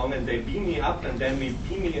comes along and they beam me up and then they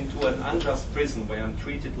beam me into an unjust prison where I'm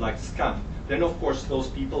treated like scum, then of course those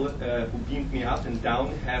people who beamed me up and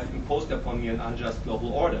down have imposed upon me an unjust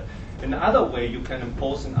global order. Another way you can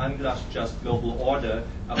impose an unjust global order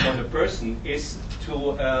upon a person is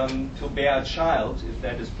to bear a child, if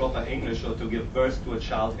that is proper English, or to give birth to a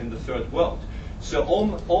child in the third world. So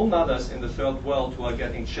all mothers in the third world who are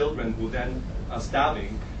getting children who then are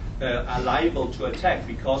starving are liable to attack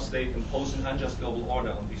because they impose an unjust global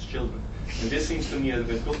order on these children. And this seems to me a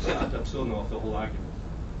reductio ad absurdum of the whole argument.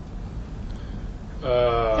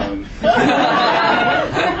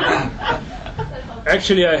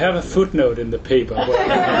 Actually, I have a footnote in the paper.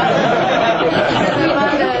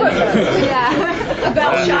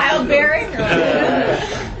 About childbearing?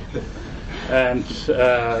 And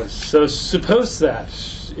so suppose that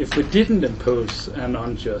if we didn't impose an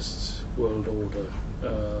unjust world order,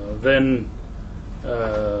 then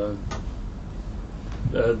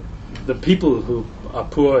the people who are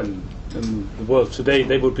poor in the world today,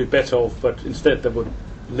 they would be better off, but instead there would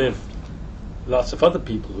live lots of other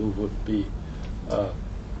people who would be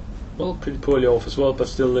pretty poorly off as well, but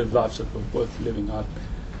still live lives that were worth living.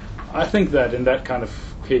 I think that in that kind of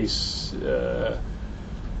case,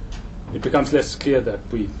 it becomes less clear that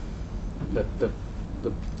the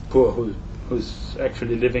poor who's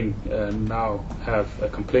actually living now have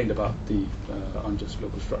complained about the unjust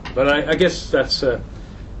global structure. But I guess that's a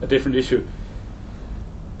different issue.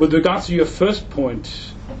 With regard to your first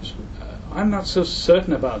point, I'm not so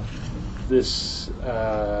certain about this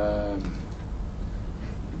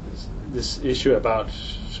this issue about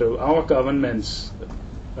our governments,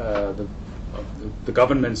 the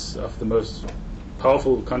governments of the most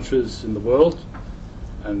powerful countries in the world,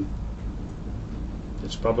 and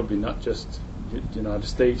it's probably not just the United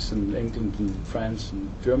States and England and France and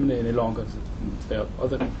Germany any longer. There are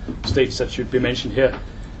other states that should be mentioned here.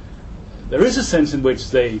 There is a sense in which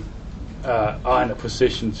they are in a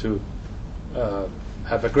position to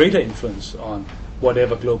have a greater influence on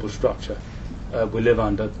whatever global structure we live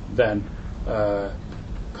under than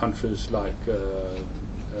countries like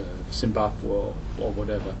Zimbabwe or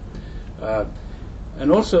whatever.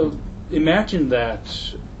 And also, imagine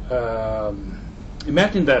that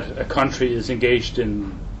a country is engaged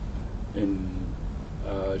in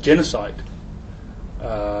genocide,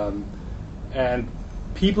 and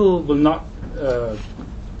people will not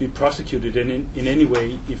be prosecuted in any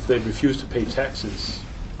way if they refuse to pay taxes.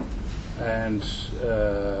 And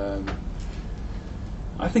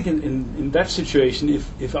I think in that situation,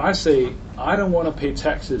 if I say I don't want to pay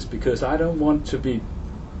taxes because I don't want to be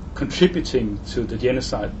contributing to the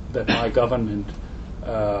genocide that my government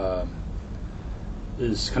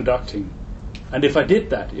is conducting, and if I did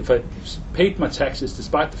that, if I paid my taxes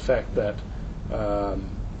despite the fact that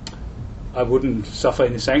I wouldn't suffer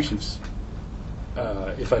any sanctions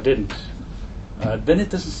if I didn't, then it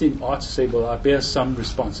doesn't seem odd to say, well, I bear some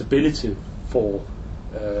responsibility for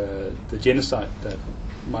the genocide that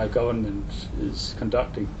my government is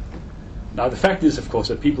conducting. Now, the fact is, of course,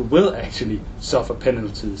 that people will actually suffer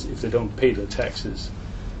penalties if they don't pay their taxes.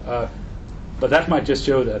 But that might just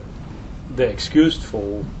show that they're excused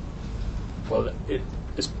for, well,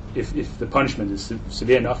 if the punishment is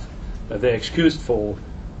severe enough, that they're excused for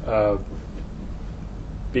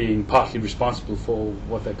being partly responsible for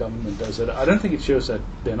what their government does. I don't think it shows that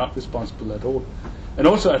they're not responsible at all. And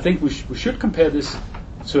also, I think we should compare this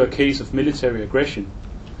to a case of military aggression.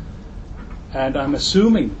 And I'm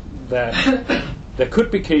assuming that there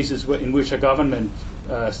could be cases in which a government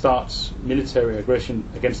starts military aggression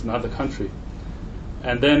against another country,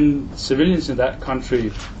 and then civilians in that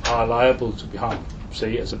country are liable to be harmed,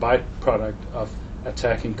 say, as a byproduct of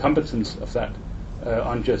attacking competence of that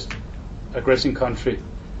unjust aggressing country.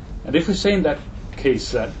 And if we say in that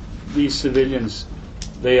case that these civilians,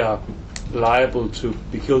 they are liable to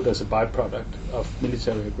be killed as a byproduct of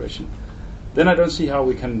military aggression, then I don't see how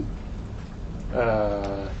we can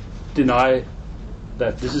deny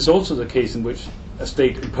that this is also the case in which a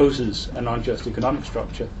state imposes an unjust economic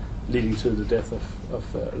structure leading to the death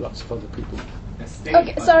of lots of other people.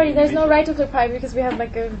 Okay, sorry, there's no right of reply because we have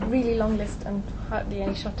like a really long list and hardly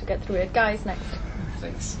any shot to get through it. Guys, next.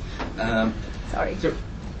 Thanks. Sorry. So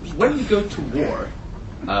when we go to war,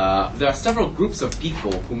 there are several groups of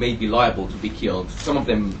people who may be liable to be killed, some of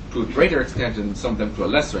them to a greater extent and some of them to a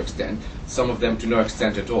lesser extent, some of them to no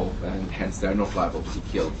extent at all, and hence they are not liable to be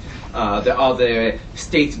killed. There are the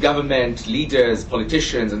state government, leaders,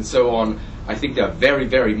 politicians, and so on. I think they are very,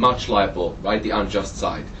 very much liable, right, the unjust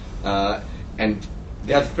side. And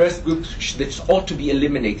they are the first group that ought to be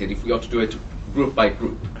eliminated if we ought to do it group by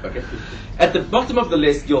group. Okay. At the bottom of the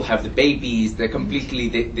list, you'll have the babies, they're completely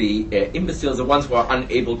the imbeciles, the ones who are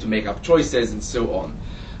unable to make up choices, and so on.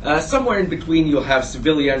 Somewhere in between, you'll have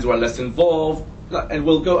civilians who are less involved, and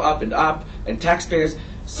will go up, and taxpayers.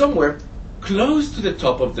 Somewhere close to the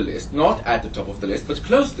top of the list, not at the top of the list, but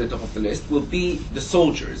close to the top of the list, will be the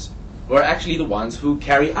soldiers, who are actually the ones who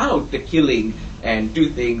carry out the killing and do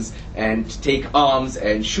things and take arms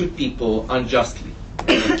and shoot people unjustly.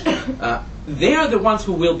 They are the ones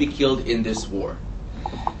who will be killed in this war.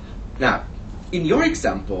 Now, in your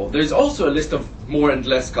example, there's also a list of more and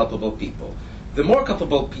less culpable people. The more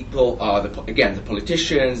culpable people are, again, the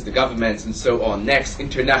politicians, the governments, and so on. Next,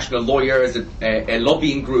 international lawyers,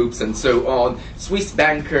 lobbying groups, and so on. Swiss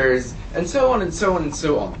bankers, and so on, and so on, and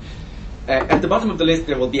so on. At the bottom of the list,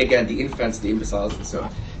 there will be, again, the infants, the imbeciles, and so on.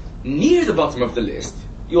 Near the bottom of the list,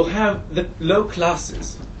 you'll have the low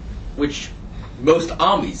classes, which most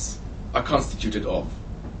armies are constituted of.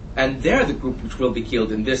 And they're the group which will be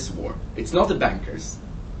killed in this war. It's not the bankers.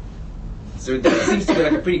 So that seems to be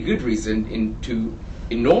like a pretty good reason in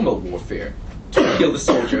normal warfare to kill the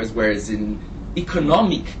soldiers, whereas in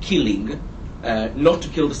economic killing, not to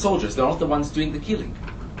kill the soldiers. They're not the ones doing the killing.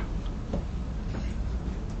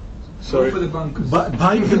 Sorry. Go for the bunkers.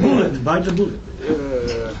 Bite the bullet. Bite the bullet.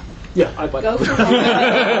 Yeah, I bite. Go for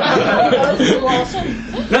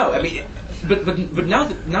No, I mean, but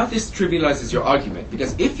now this trivializes your argument,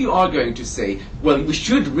 because if you are going to say, well, we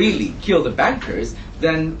should really kill the bankers,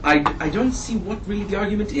 then I don't see what really the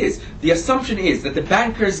argument is. The assumption is that the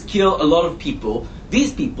bankers kill a lot of people.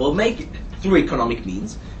 These people make, through economic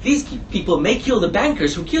means, these people may kill the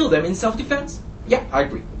bankers who kill them in self-defense. Yeah, I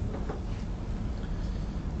agree.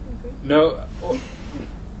 No.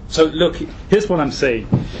 So look, here's what I'm saying.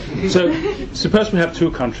 So suppose we have two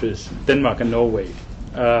countries, Denmark and Norway.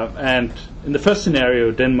 And in the first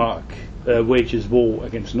scenario, Denmark wages war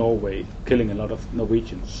against Norway, killing a lot of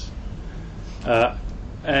Norwegians.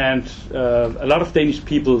 And a lot of Danish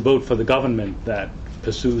people vote for the government that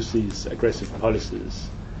pursues these aggressive policies.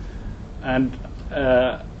 And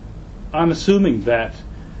I'm assuming that,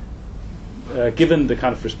 given the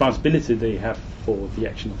kind of responsibility they have for the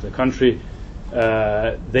action of their country,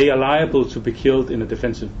 they are liable to be killed in a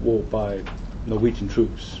defensive war by Norwegian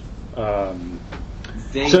troops.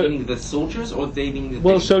 They So- meaning the soldiers, or they meaning the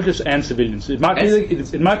Well, Danes? soldiers and civilians. It might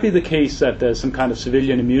it might be the case that there's some kind of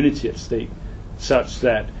civilian immunity at stake, such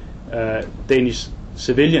that Danish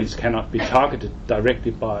civilians cannot be targeted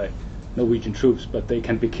directly by Norwegian troops, but they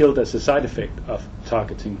can be killed as a side effect of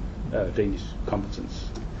targeting Danish competence.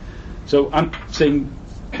 So I'm saying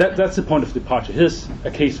that's the point of departure. Here's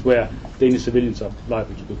a case where Danish civilians are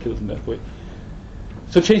liable to be killed in that way.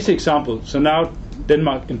 So change the example. So now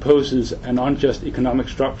Denmark imposes an unjust economic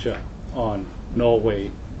structure on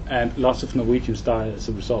Norway, and lots of Norwegians die as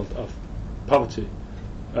a result of poverty.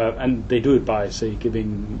 And they do it by, say,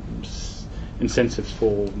 giving incentives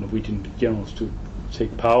for Norwegian generals to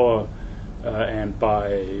take power, and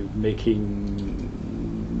by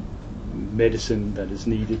making medicine that is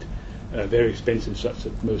needed very expensive, such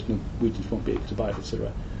that most Norwegians won't be able to buy it,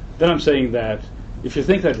 etc. Then I'm saying that if you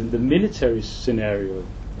think that in the military scenario,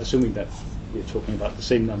 assuming that we're talking about the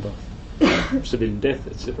same number of civilian death,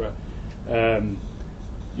 etc.,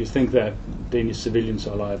 you think that Danish civilians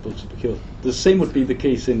are liable to be killed. The same would be the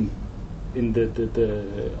case in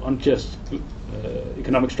the unjust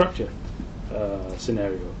economic structure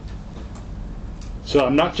scenario. So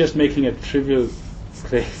I'm not just making a trivial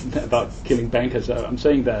claim about killing bankers. I'm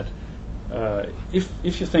saying that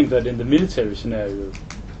if you think that in the military scenario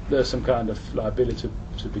there's some kind of liability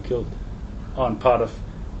to be killed on part of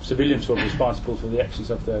civilians who are responsible for the actions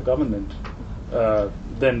of their government,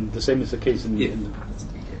 then the same is the case in the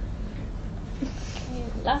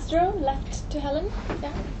Last row, left to Helen.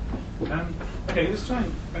 Yeah. Okay, let's try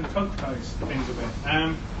and concretize things a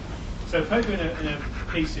bit. So Poker, in a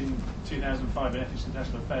piece in 2005 in Ethics and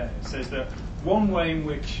International Affairs, says that one way in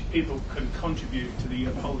which people can contribute to the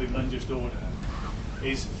upholding of an unjust order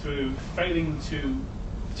is through failing to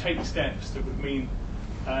take steps that would mean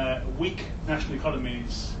weak national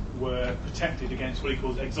economies were protected against what he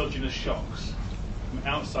calls exogenous shocks from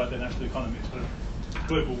outside their national economies, sort of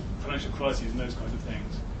global financial crises and those kinds of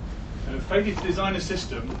things. And failure to design a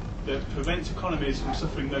system that prevents economies from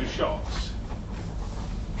suffering those shocks,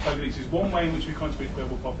 this is one way in which we contribute to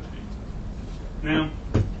global poverty. Now,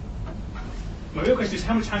 my real question is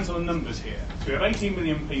how much hands on the numbers here? So we have 18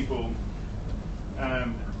 million people. I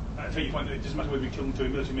take your point that it doesn't matter whether we kill them through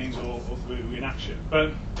military means or through inaction.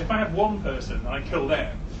 But if I have one person and I kill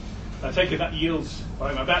them, I take it that yields, well,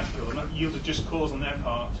 I'm about to kill them, that yields a just cause on their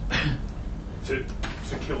part to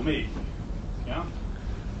kill me. Yeah?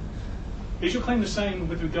 Is your claim the same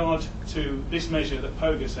with regard to this measure that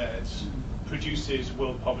Poga says produces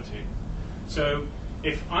world poverty? So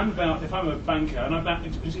if I'm a banker and I'm about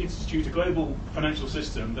to institute a global financial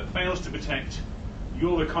system that fails to protect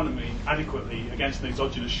your economy adequately against an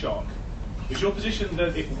exogenous shock, is your position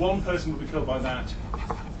that if one person would be killed by that,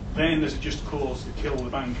 then there's a just cause to kill the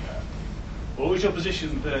banker? Or is your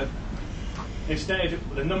position that instead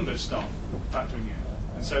the numbers start factoring in?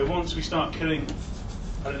 And so once we start killing,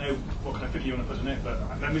 I don't know what kind of figure you want to put on it, but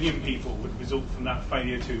a million people would result from that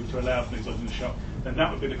failure to allow for an exogenous shock, then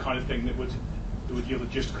that would be the kind of thing that would yield a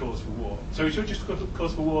just cause for war. So is your just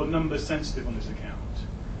cause for war number sensitive on this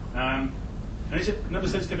account? And is it number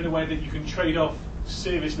sensitive in a way that you can trade off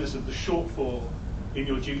seriousness of the shortfall in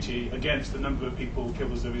your duty against the number of people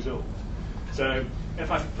killed as a result? So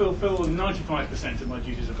if I fulfill 95% of my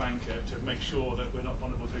duty as a banker to make sure that we're not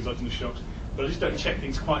vulnerable to exogenous shocks, but I just don't check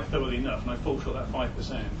things quite thoroughly enough and I fall short that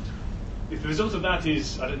 5%, if the result of that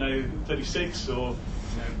is, I don't know, 36 or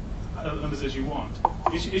other numbers as you want,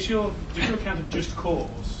 does your account of just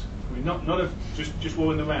cause, I mean, not of just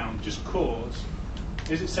war in the round, just cause,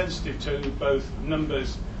 is it sensitive to both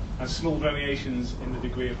numbers and small variations in the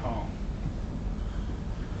degree of harm?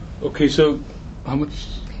 Okay, so how much?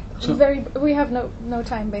 So We have no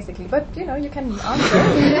time basically, but you can answer.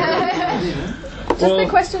 Just the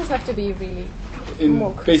questions have to be really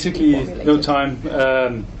more basically formulated. no time.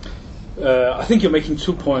 I think you're making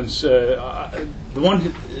 2 points. The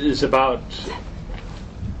one is about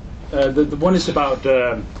the one is about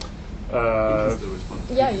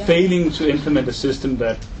failing to implement a system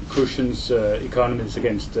that cushions economies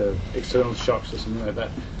against external shocks or something like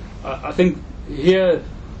that. I think here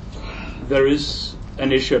there is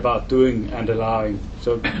an issue about doing and allowing.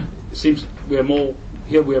 So it seems we are more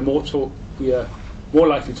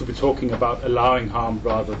likely to be talking about allowing harm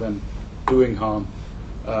rather than doing harm.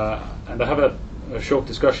 And I have a short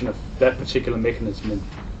discussion of that particular mechanism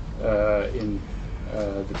in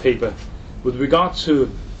the paper. With regard to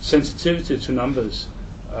sensitivity to numbers,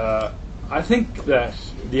 I think that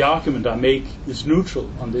the argument I make is neutral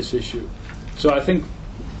on this issue. So I think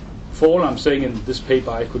for all I'm saying in this paper,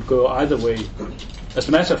 I could go either way. As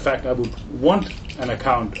a matter of fact, I would want an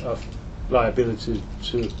account of liability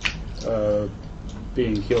to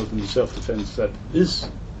being killed in self-defense that is,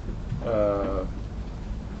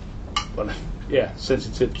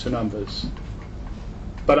 sensitive to numbers.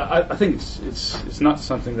 But I think it's not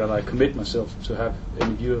something that I commit myself to have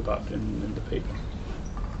any view about in the paper.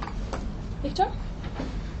 Victor?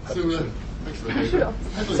 So, thanks for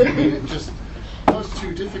the paper. Just it's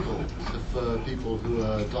too difficult for people who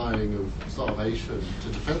are dying of starvation to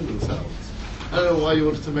defend themselves. I don't know why you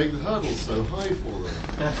wanted to make the hurdles so high for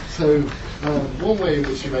them. So, one way in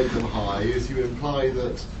which you make them high is you imply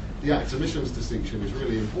that the acts omissions distinction is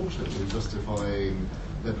really important in justifying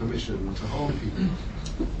their permission to harm people.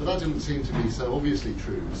 But that didn't seem to be so obviously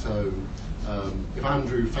true. So, if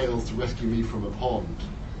Andrew fails to rescue me from a pond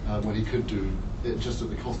when he could do it just at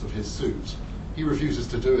the cost of his suit, he refuses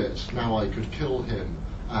to do it. Now I could kill him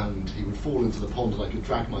and he would fall into the pond and I could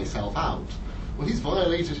drag myself out. Well, he's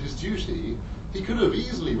violated his duty. He could have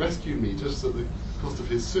easily rescued me just at the cost of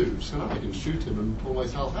his suit, so now I can shoot him and pull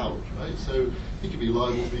myself out, right? So he could be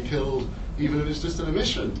liable to be killed even if it's just an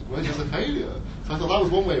omission, right? It's a failure. So I thought that was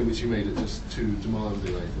one way in which you made it just too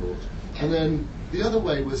demanding, I thought. And then the other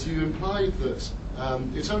way was you implied that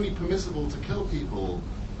it's only permissible to kill people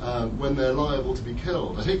when they're liable to be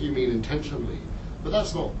killed. I think you mean intentionally, but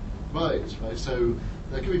that's not right? So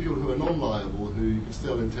there could be people who are non-liable who you can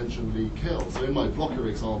still intentionally kill. So in my blocker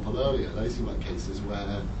example earlier, they seem like cases where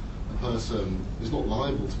a person is not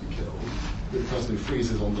liable to be killed. The person who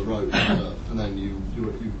freezes on the road and then you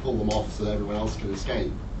pull them off so that everyone else can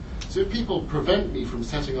escape. So if people prevent me from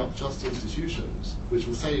setting up just institutions, which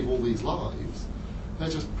will save all these lives, they're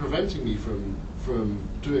just preventing me from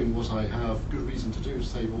doing what I have good reason to do to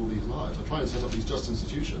save all these lives. I try and set up these just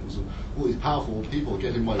institutions and all these powerful people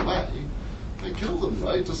get in my way. I kill them,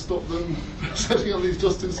 right, to stop them setting up these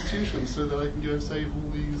just institutions so that I can go and save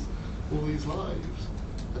all these lives.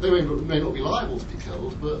 They may not be liable to be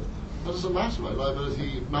killed, but that doesn't matter, right?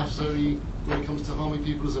 Liability matters only when it comes to harming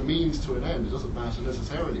people as a means to an end. It doesn't matter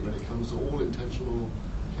necessarily when it comes to all intentional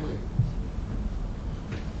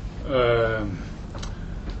killing.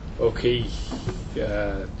 Okay,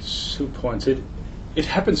 2 points. It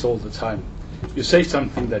happens all the time. You say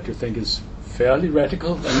something that you think is fairly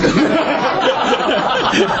radical,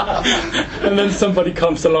 and then somebody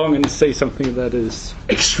comes along and says something that is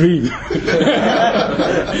extreme.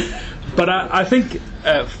 But I think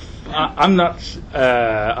I'm not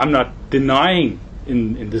denying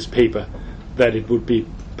in this paper that it would be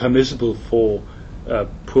permissible for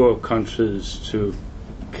poor countries to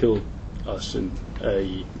kill us in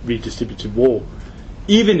a redistributive war,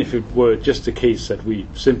 even if it were just the case that we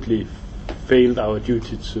simply failed our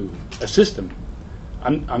duty to assist them.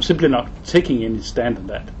 I'm simply not taking any stand on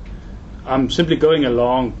that. I'm simply going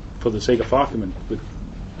along for the sake of argument with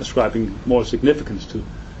ascribing more significance to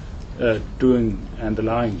doing and the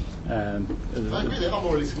lying. And I agree they are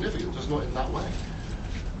morally significant, just not in that way.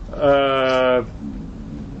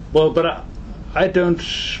 But I don't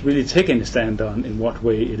really take any stand on in what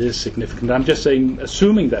way it is significant. I'm just saying,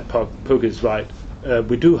 assuming that Poke is right,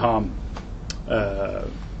 we do harm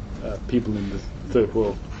people in the third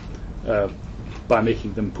world by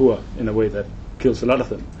making them poor in a way that kills a lot of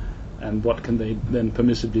them. And what can they then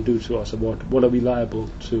permissibly do to us? Or what are we liable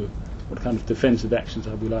to? What kind of defensive actions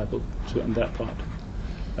are we liable to on that part?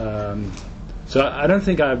 So I don't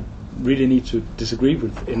think I really need to disagree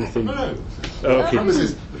with anything. No. Okay.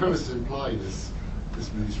 The premise is implied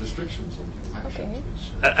these restrictions on people's actions.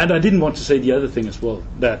 Okay. And I didn't want to say the other thing as well,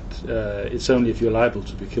 that it's only if you're liable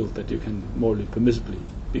to be killed that you can morally permissibly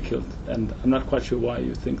be killed. And I'm not quite sure why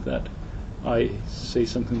you think that. I say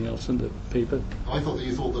something else in the paper. I thought that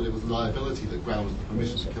you thought that it was liability that grounds the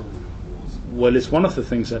permission to kill them. Well, it's one of the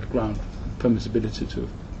things that ground permissibility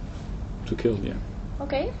to kill, yeah.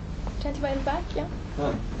 Okay. Gentleman in the back, yeah.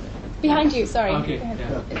 Behind you, sorry. Okay,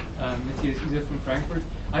 Matthias Isa from Frankfurt.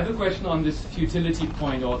 I have a question on this futility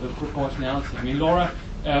point or the proportionality. I mean, Laura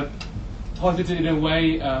posited in a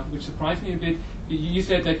way which surprised me a bit. You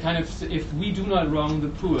said that kind of if we do not wrong the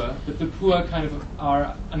poor, but the poor kind of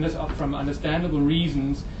are, from understandable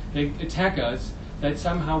reasons, they attack us, that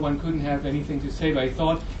somehow one couldn't have anything to say. But I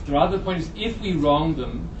thought the other point is if we wrong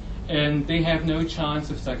them and they have no chance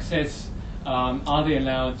of success, are they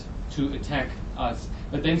allowed to attack us?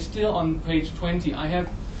 But then still on page 20, I have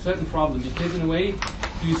certain problems, because in a way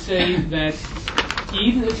you say that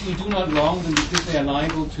even if we do not wrong them because they are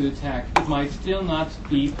liable to attack, it might still not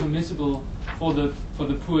be permissible for the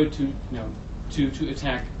poor to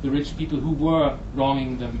attack the rich people who were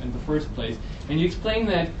wronging them in the first place. And you explain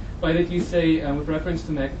that by that you say, with reference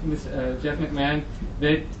to Jeff McMahon,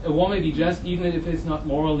 that a war may be just even if it's not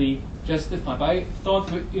morally justified. But I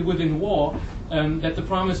thought within war that the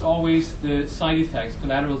problem is always the side effects,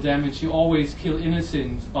 collateral damage. You always kill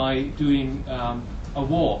innocents by doing a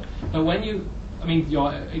war. But when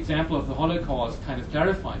your example of the Holocaust kind of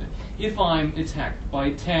clarified it. If I'm attacked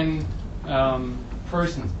by 10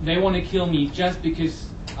 persons, they want to kill me just because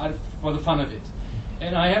for the fun of it.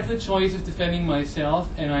 And I have the choice of defending myself,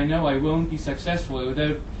 and I know I won't be successful.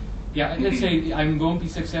 Let's say I won't be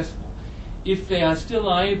successful. If they are still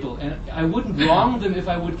liable, and I wouldn't wrong them if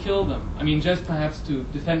I would kill them, just perhaps to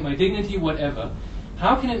defend my dignity, whatever,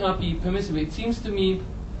 how can it not be permissible? It seems to me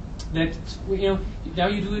that, now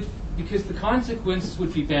you do it because the consequences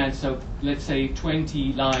would be bad. So let's say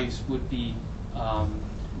 20 lives would be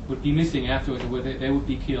missing afterwards, or they would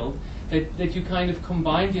be killed. That you kind of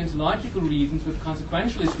combine the ontological reasons with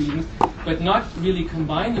consequentialist reasons, but not really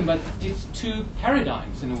combine them, but it's two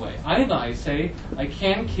paradigms in a way. Either I say I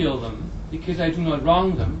can kill them because I do not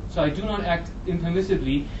wrong them, so I do not act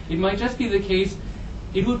impermissibly. It might just be the case,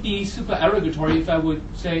 it would be super arrogatory if I would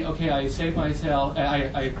say, okay, I save myself,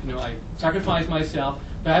 I sacrifice myself,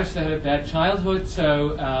 perhaps they had a bad childhood,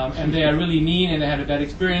 so and they are really mean and they had a bad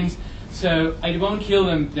experience, so I won't kill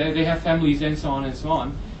them, they have families and so on and so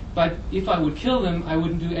on. But if I would kill them, I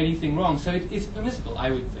wouldn't do anything wrong. So it's permissible,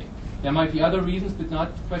 I would think. There might be other reasons, but not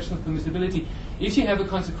a question of permissibility. If you have a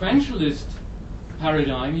consequentialist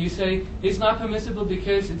paradigm, you say it's not permissible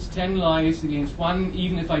because it's 10 lives against 1,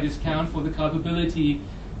 even if I discount for the culpability.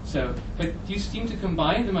 So, but you seem to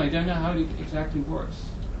combine them. I don't know how it exactly works.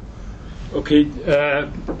 Okay,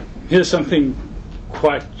 here's something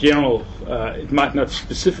quite general. It might not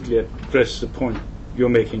specifically address the point you're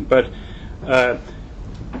making, but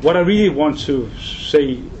what I really want to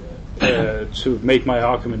say to make my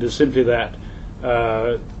argument is simply that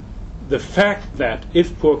the fact that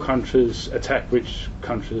if poor countries attack rich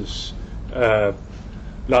countries,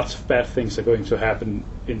 lots of bad things are going to happen,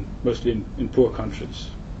 mostly in poor countries.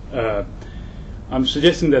 I'm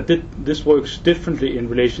suggesting that this works differently in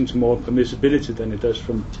relation to moral permissibility than it does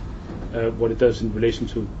from what it does in relation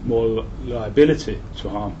to moral liability to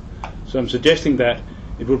harm. So I'm suggesting that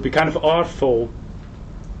it would be kind of odd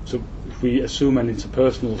so if we assume an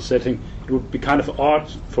interpersonal setting, it would be kind of odd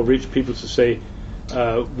for rich people to say,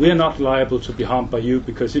 we're not liable to be harmed by you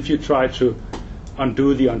because if you try to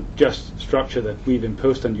undo the unjust structure that we've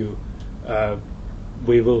imposed on you,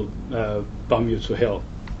 we will bomb you to hell.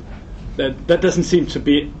 That doesn't seem to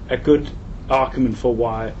be a good argument for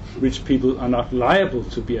why rich people are not liable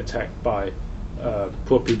to be attacked by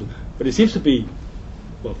poor people. But it seems to be,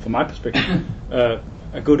 well, from my perspective,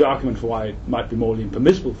 a good argument for why it might be morally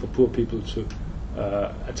impermissible for poor people to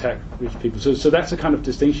attack rich people. So that's a kind of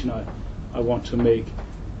distinction I want to make,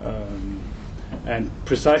 and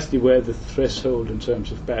precisely where the threshold in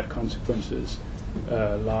terms of bad consequences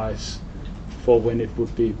lies for when it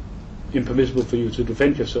would be impermissible for you to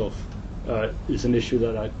defend yourself is an issue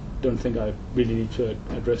that I don't think I really need to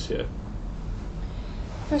address here.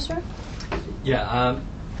 For sure. Yeah.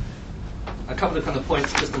 A couple of kind of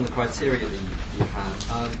points just on the criteria that you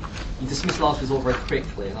had. You dismissed last resort very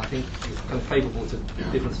quickly, and I think it's kind of favourable to the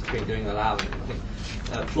difference between doing and allowing. I think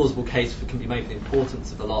a plausible case can be made for the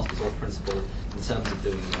importance of the last resort principle in terms of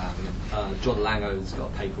doing and allowing. John Lango's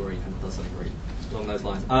got a paper where he kind of does something very along those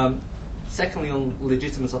lines. Secondly, on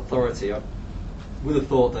legitimate authority, I would have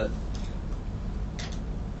thought that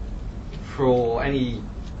for it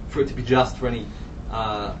to be just, for any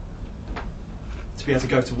to be able to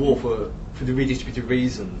go to war for the redistributive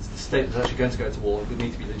reasons, the state that's actually going to go to war would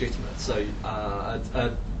need to be legitimate. So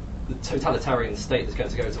the totalitarian state that's going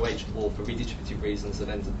to go to wage war for redistributive reasons and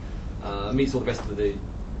then meets all the rest of the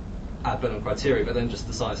ad burnham criteria, but then just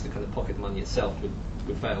decides to kind of pocket the money itself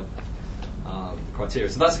would fail the criteria.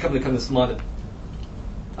 So that's a couple of kind of smaller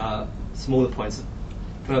points.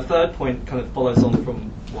 Kind of third point kind of follows on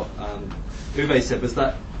from what Uwe said, was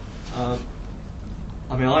that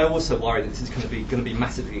I also worry that this is going to be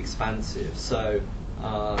massively expansive. So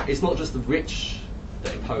it's not just the rich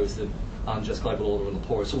that impose the unjust global order on the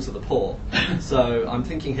poor; it's also the poor. So I'm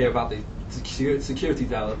thinking here about the security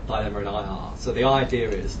dilemma in IR. So the idea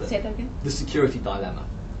is that the security dilemma.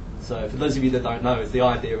 So for those of you that don't know, the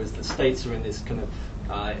idea is that states are in this kind of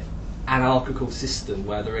anarchical system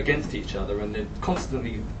where they're against each other, and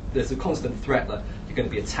there's a constant threat that you're going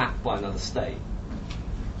to be attacked by another state.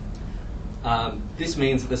 This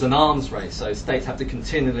means that there's an arms race, so states have to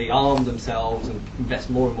continually arm themselves and invest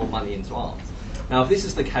more and more money into arms. Now, if this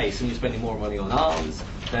is the case and you're spending more money on arms,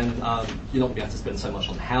 then you're not going to be able to spend so much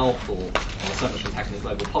on health or so much on tackling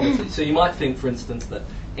global poverty. So you might think, for instance, that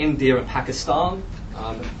India and Pakistan,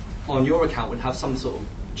 on your account, would have some sort of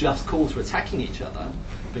just cause for attacking each other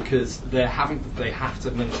because they have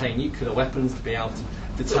to maintain nuclear weapons to be able to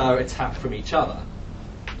deter attack from each other,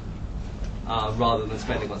 rather than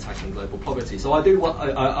spending on tackling global poverty. So I do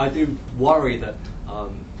worry that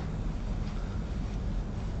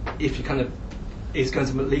if you it's going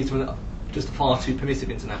to lead to just a far too permissive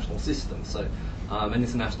international system. So an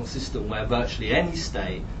international system where virtually any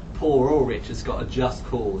state, poor or rich, has got a just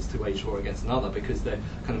cause to wage war against another because they're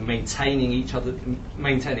kind of maintaining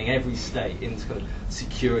every state in this kind of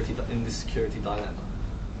security dilemma.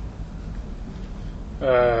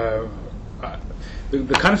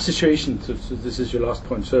 The kind of situation, so this is your last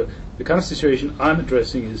point, so the kind of situation I'm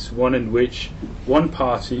addressing is one in which one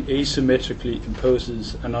party asymmetrically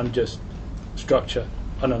imposes an unjust structure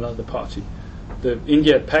on another party. The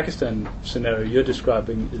India-Pakistan scenario you're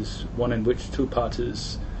describing is one in which two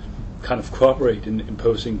parties kind of cooperate in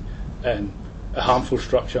imposing a harmful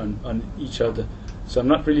structure on each other. So I'm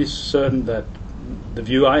not really certain that the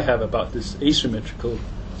view I have about this asymmetrical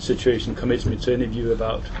situation commits me to any view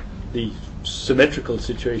about the symmetrical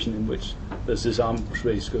situation in which there's this arms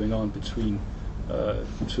race going on between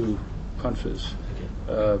two countries.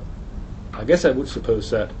 I guess I would suppose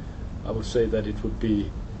that I would say that it would be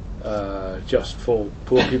just for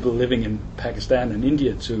poor people living in Pakistan and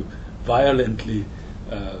India to violently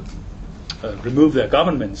remove their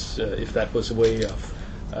governments if that was a way of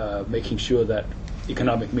making sure that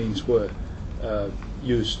economic means were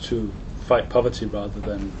used to fight poverty rather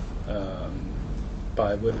than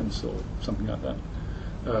buy weapons or something like that.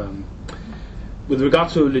 With regard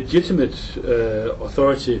to legitimate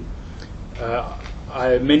authority,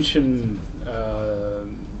 I mentioned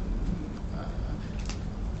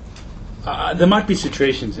there might be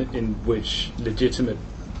situations in which legitimate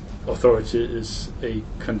authority is a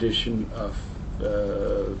condition of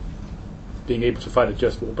being able to fight a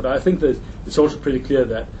just war, but I think that it's also pretty clear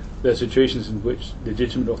that there are situations in which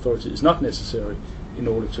legitimate authority is not necessary in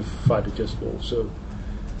order to fight a just war. So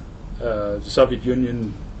the Soviet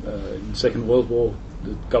Union in the Second World War,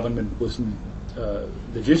 the government wasn't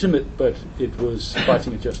legitimate, but it was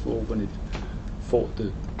fighting a just war when it fought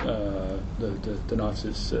the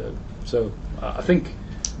Nazis. So I think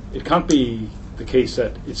it can't be the case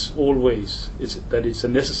that it's a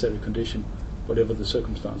necessary condition, whatever the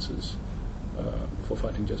circumstances, for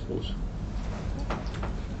fighting just wars.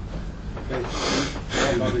 Okay,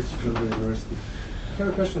 from the university. I have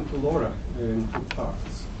a question to Laura in two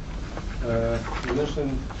parts. You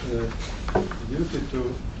mentioned duty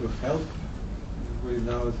to help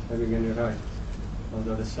without having any right on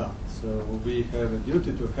the other side. So we have a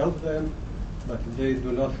duty to help them, but they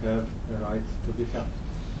do not have a right to be helped.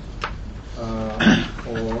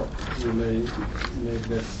 Or we may make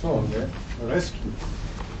that stronger, rescue.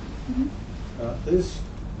 This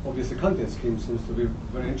obviously content scheme seems to be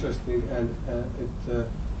very interesting, and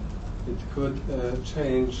it could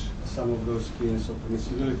change some of those schemes of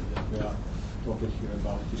permissibility that we are talking here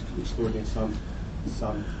about, excluding something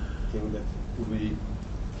that we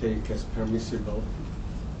take as permissible,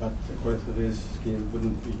 but according to this scheme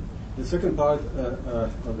wouldn't be. The second part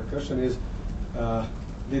of the question is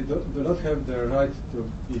they do not have the right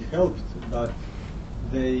to be helped, but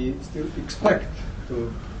they still expect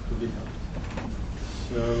to be helped.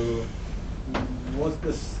 So what's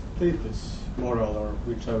the status, moral or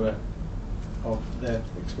whichever, of that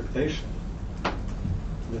expectation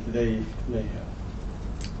that they may have?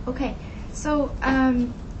 Okay, so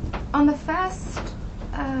on the first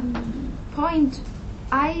point,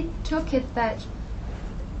 I took it that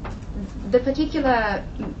the particular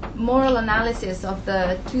moral analysis of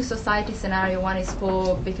the two society scenario, one is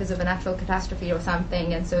poor because of a natural catastrophe or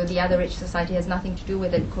something, and so the other rich society has nothing to do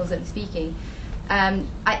with it, causally speaking.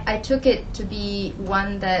 I took it to be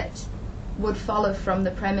one that would follow from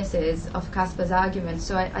the premises of Casper's argument,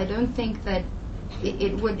 so I don't think that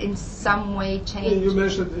it would in some way change. You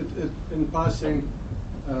mentioned it in passing,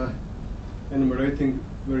 enumerating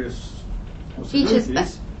various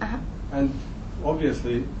possibilities, and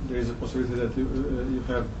obviously there is a possibility that you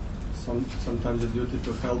have sometimes a duty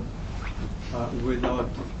to help without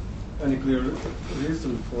any clear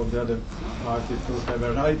reason for the other party to have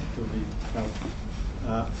a right to be helped.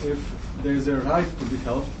 If there is a right to be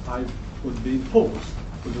helped, I would be forced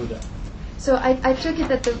to do that. So I took it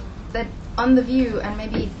that on the view, and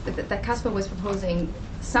maybe that Casper was proposing,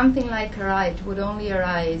 something like a right would only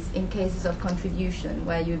arise in cases of contribution,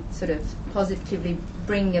 where you sort of positively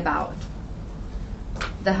bring about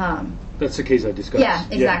the harm. That's the case I discussed. Yeah,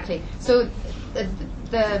 exactly. Yeah. So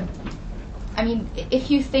I mean,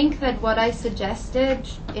 if you think that what I suggested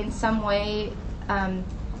in some way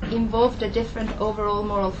involved a different overall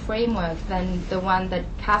moral framework than the one that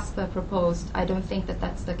Casper proposed, I don't think that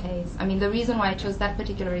that's the case. I mean, the reason why I chose that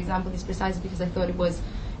particular example is precisely because I thought it was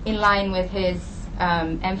in line with his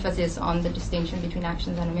emphasis on the distinction between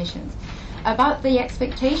actions and omissions. About the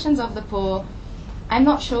expectations of the poor, I'm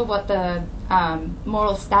not sure what the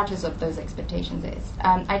moral status of those expectations is.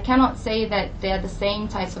 I cannot say that they're the same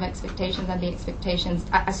types of expectations and the expectations,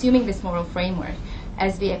 assuming this moral framework,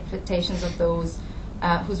 as the expectations of those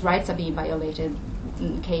whose rights are being violated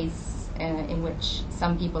in the case in which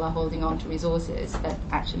some people are holding on to resources that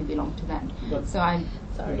actually belong to them. But so I'm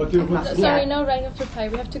sorry. Sorry, no right of reply.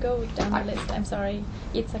 We have to go down the list. I'm sorry.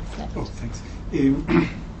 It's accepted. Oh, thanks.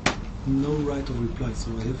 No right of reply,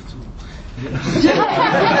 so I have to.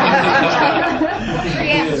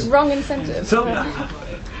 Yes, wrong incentive. So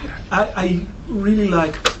I really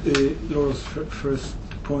liked Laura's first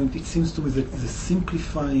point. It seems to me that the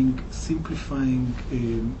simplifying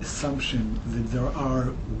assumption that there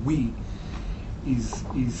are we is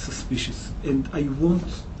suspicious. And I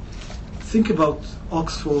won't think about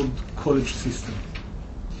Oxford college system.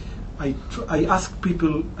 I ask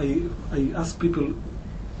people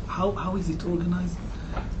how is it organized?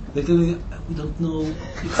 They tell me, we don't know.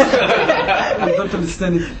 We don't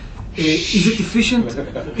understand it. Is it efficient?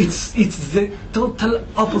 It's the total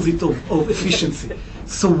opposite of efficiency.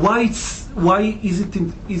 So why isn't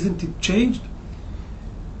it changed?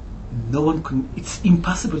 No one can. It's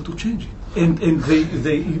impossible to change it. And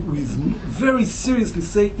they very seriously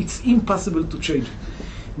say it's impossible to change it.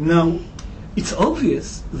 Now, it's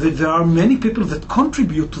obvious that there are many people that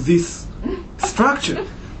contribute to this structure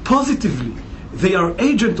positively. They are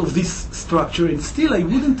agent of this structure, and still I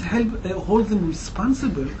wouldn't hold them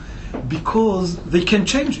responsible because they can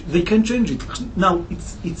change it. They can change it. Now,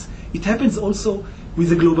 it happens also with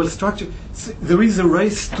the global structure. So there is a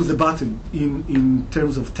race to the bottom in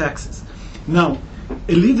terms of taxes. Now,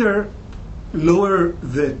 a leader lower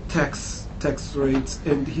the tax rates,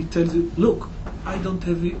 and he tells you, look, I don't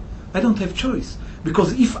have choice,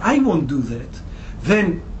 because if I won't do that,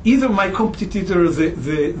 then either my competitor,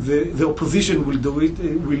 the opposition, will do it,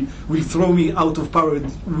 will throw me out of power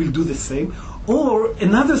and will do the same, or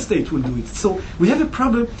another state will do it. So we have a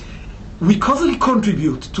problem. We causally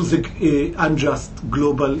contribute to the unjust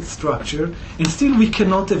global structure, and still we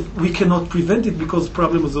cannot prevent it because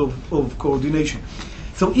problems of coordination.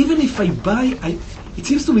 So even if I buy, it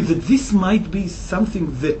seems to me that this might be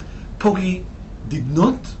something that Poggi did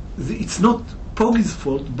not. It's not Poggi's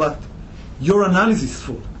fault, but your analysis'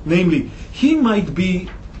 fault. Namely, he might be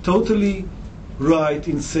totally right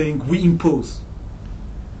in saying we impose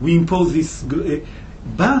this,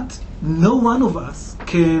 but no one of us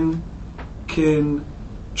can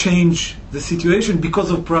change the situation because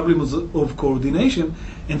of problems of coordination,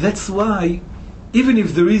 and that's why, even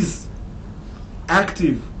if there is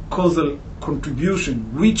active causal contribution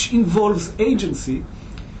which involves agency,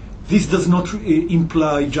 this does not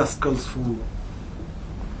imply just cause for war.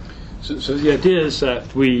 So the idea is that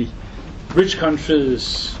rich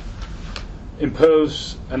countries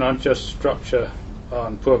impose an unjust structure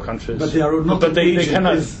on poor countries, but they are not. But they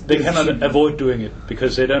cannot avoid doing it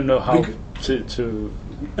because they don't know how to.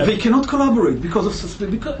 They cannot collaborate because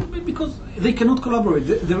they cannot collaborate.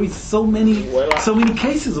 There is so many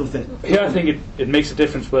cases of that. Here, I think it makes a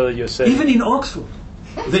difference whether you're saying even in Oxford,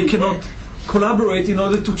 they cannot collaborate in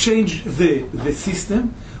order to change the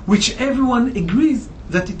system, which everyone agrees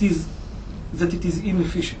that it is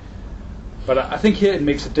inefficient. But I think here it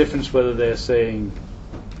makes a difference whether they're saying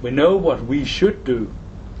we know what we should do,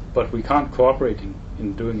 but we can't cooperate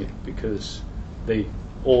in doing it because they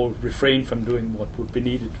all refrain from doing what would be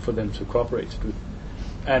needed for them to cooperate to do it.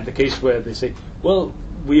 And the case where they say, well,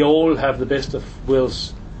 we all have the best of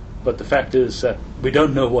wills, but the fact is that we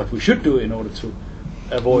don't know what we should do in order to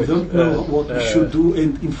avoid. We don't know what we should do.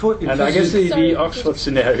 And I guess the Oxford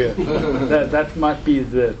scenario, that might be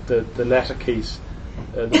the latter case.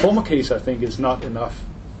 The former case, I think, is not enough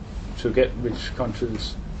to get rich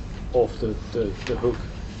countries off the hook.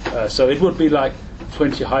 So it would be like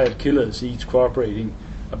 20 hired killers, each cooperating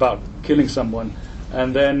about killing someone,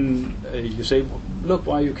 and then you say, look,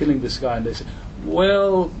 why are you killing this guy? And they say,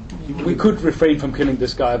 well, we could refrain from killing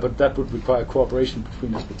this guy, but that would require cooperation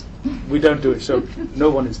between us. But we don't do it, so no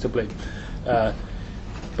one is to blame.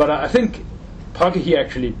 But I think Poggi here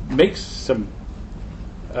actually makes some...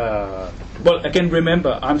 well, again,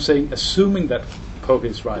 remember, I'm saying assuming that Poggi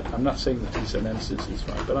is right. I'm not saying that his analysis is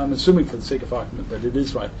right, but I'm assuming for the sake of argument that it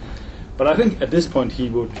is right. But I think at this point he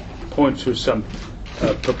would point to some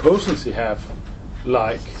proposals he have,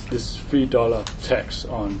 like this $3 tax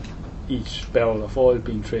on each barrel of oil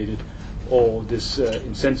being traded, or this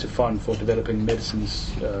incentive fund for developing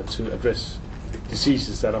medicines to address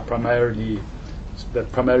diseases that primarily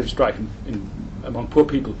strike among poor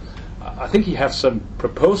people. I think he has some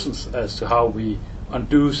proposals as to how we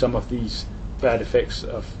undo some of these bad effects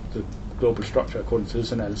of the global structure according to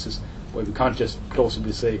his analysis, where we can't just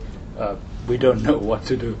plausibly say we don't know what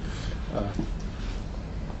to do.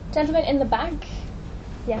 Gentleman in the back.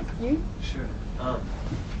 Yes, you? Sure.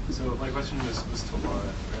 So my question was to Laura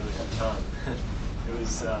earlier. It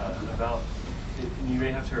was about, and you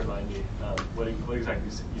may have to remind me what exactly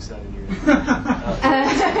you said in your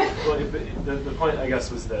well, the point, I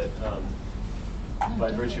guess, was that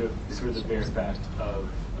by virtue of sort of the bare fact of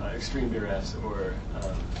extreme duress or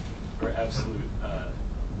absolute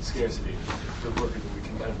scarcity for poor people, we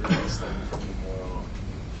can kind of release them from the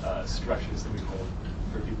moral structures that we hold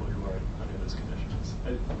for people who aren't under those conditions.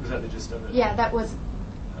 Was that the gist of it? Yeah, that was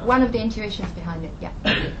one of the intuitions behind it, yeah.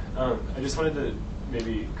 I just wanted to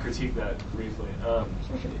maybe critique that briefly.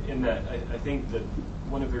 In that, I think that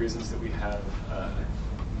one of the reasons that we have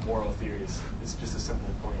moral theories is just a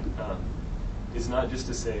simple point. It's not just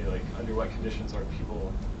to say, like, under what conditions are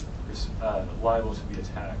people liable to be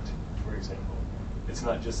attacked, for example. It's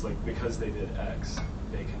not just like because they did X,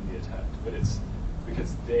 they can be attacked, but it's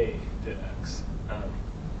because they did X.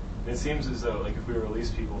 It seems as though, like, if we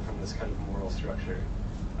release people from this kind of moral structure,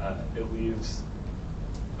 it leaves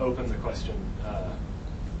open the question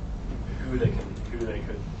who they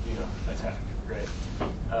could attack, right?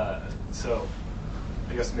 So,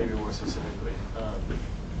 I guess maybe more specifically,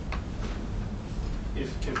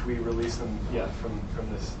 if we release them, from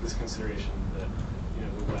this consideration that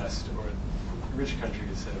the West or rich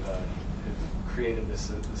countries have created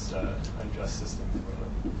this unjust system for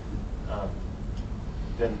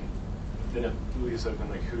them, then it leaves open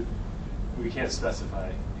like who we can't specify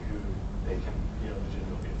who they can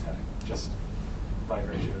legitimately attack just by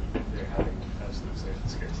virtue of their having absolute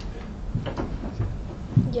scarcity.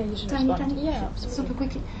 Yeah, you should respond. Yeah, absolutely. Super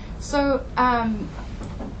quickly. So,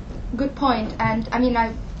 good point. And I mean,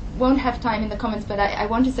 I won't have time in the comments, but I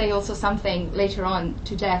want to say also something later on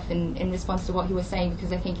to Jeff in response to what he was saying,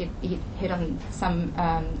 because I think it hit on some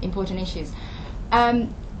important issues.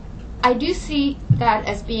 I do see that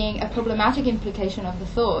as being a problematic implication of the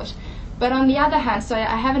thought. But on the other hand, so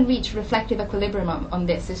I haven't reached reflective equilibrium on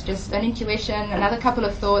this. It's just an intuition, another couple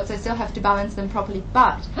of thoughts. I still have to balance them properly.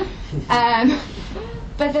 But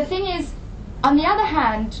the thing is, on the other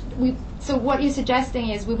hand, so what you're suggesting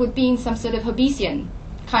is we would be in some sort of Hobbesian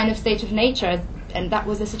kind of state of nature, and that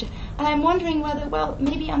was the situation. And I'm wondering whether, well,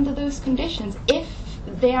 maybe under those conditions, if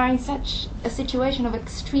they are in such a situation of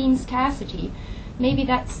extreme scarcity, maybe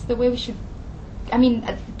that's the way we should. I mean,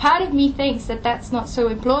 part of me thinks that that's not so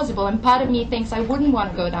implausible, and part of me thinks I wouldn't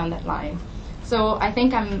want to go down that line. So I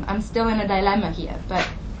think I'm still in a dilemma here. But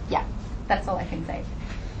yeah, that's all I can say.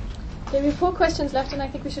 There are 4 questions left, and I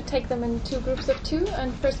think we should take them in 2 groups of 2.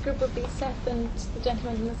 And first group would be Seth and the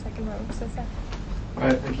gentleman in the second row. So Seth. All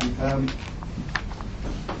right, thank you.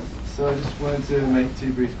 So I just wanted to make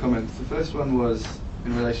 2 brief comments. The first one was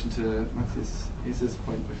in relation to Matthias Isa's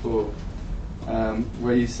point before,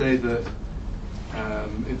 where you say that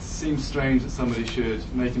it seems strange that somebody should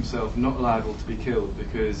make himself not liable to be killed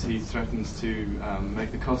because he threatens to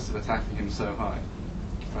make the cost of attacking him so high,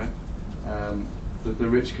 right? That the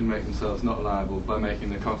rich can make themselves not liable by making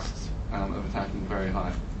the costs of attacking very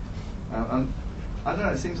high. And I don't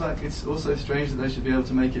know, it seems like it's also strange that they should be able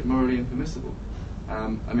to make it morally impermissible.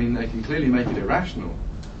 I mean, they can clearly make it irrational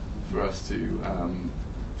for us to,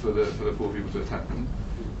 for the poor people to attack them.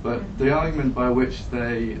 But the argument by which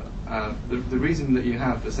they, the reason that you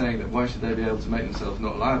have for saying that why should they be able to make themselves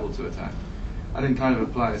not liable to attack, I think kind of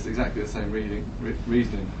applies exactly the same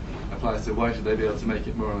reasoning applies to why should they be able to make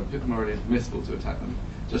it morally impermissible to attack them,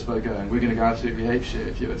 just by going, we're going to go absolutely apeshit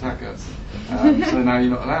if you attack us, so now you're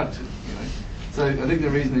not allowed to, So I think the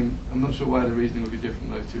reasoning, I'm not sure why the reasoning would be different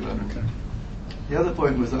those 2 levels. Okay. The other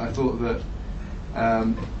point was that I thought that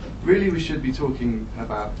really we should be talking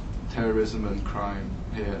about terrorism and crime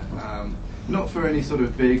here, not for any sort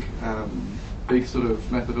of big sort of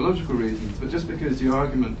methodological reasons, but just because your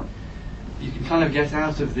argument, you can kind of get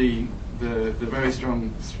out of the very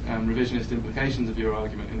strong revisionist implications of your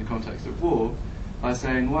argument in the context of war by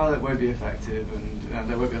saying, well, it won't be effective and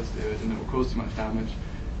they won't be able to do it and it will cause too much damage.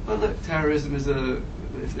 But look, terrorism is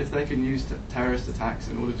if they can use terrorist attacks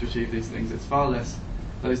in order to achieve these things, it's far less,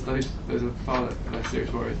 those are far less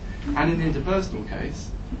serious worries. And in the interpersonal case,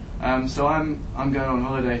 so I'm going on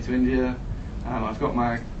holiday to India, I've got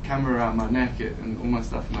my camera around my neck and all my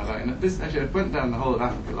stuff in my bag. And this, actually, I went down the whole of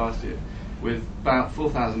Africa last year with about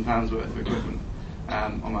 £4,000 worth of equipment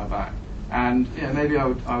on my back. And maybe I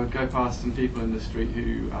would go past some people in the street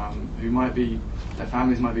who might be, their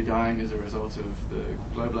families might be dying as a result of the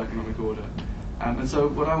global economic order. And so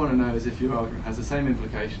what I want to know is if your argument has the same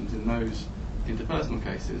implications in those interpersonal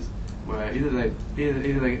cases, where either they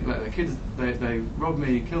let their kids, they rob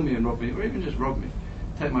me, kill me and rob me, or even just rob me,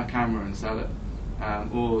 take my camera and sell it,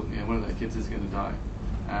 or one of their kids is going to die.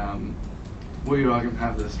 Will your argument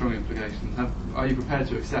have the strong implications? Are you prepared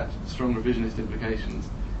to accept strong revisionist implications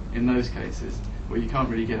in those cases where you can't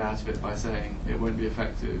really get out of it by saying it won't be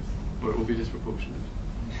effective or it will be disproportionate?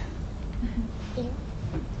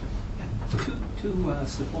 Two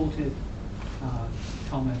supportive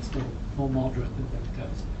comments, though more moderate than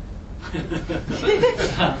Victor's.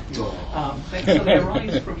 So they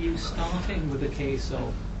arise from you starting with a case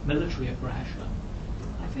of military aggression.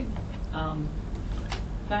 I think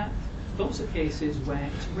that those are cases where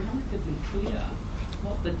it's relatively clear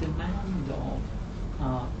what the demand of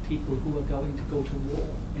people who are going to go to war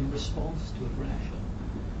in response to aggression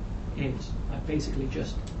is. Basically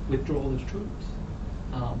just withdraw the troops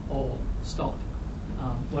or stop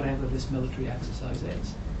whatever this military exercise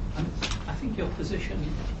is. And I think your position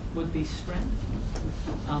would be strengthened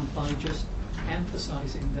by just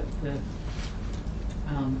emphasizing that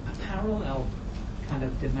a parallel kind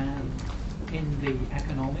of demand in the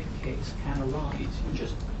economic case can arise. You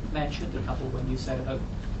just mentioned a couple when you said about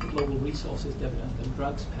global resources dividend and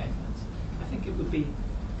drugs payments. I think it would be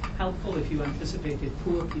helpful if you anticipated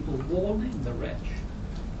poor people warning the rich.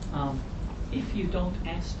 If you don't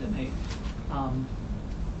estimate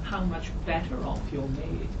how much better off you're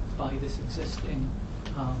made by this existing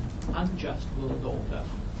unjust world order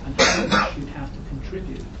and how much you'd have to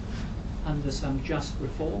contribute under some just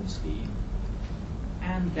reform scheme,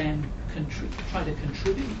 and then try to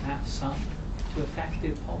contribute that sum to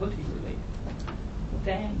effective poverty relief,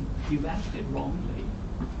 then you've acted wrongly,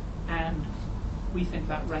 and we think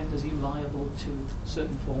that renders you liable to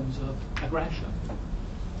certain forms of aggression.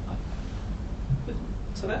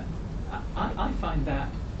 So that I find that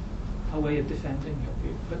a way of defending your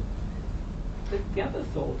view. But the other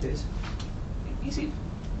thought is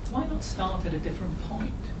why not start at a different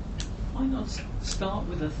point? Why not start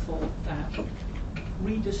with a thought that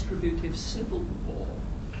redistributive civil war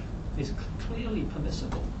is clearly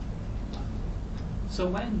permissible? So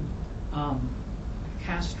when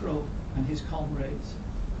Castro and his comrades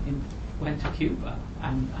went to Cuba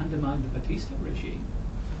and undermined the Batista regime,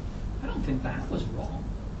 I don't think that was wrong.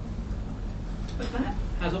 But that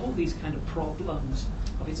has all these kind of problems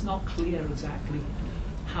of it's not clear exactly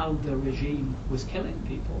how the regime was killing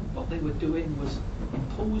people. What they were doing was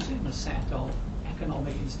imposing a set of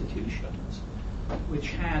economic institutions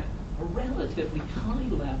which had a relatively high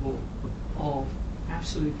level of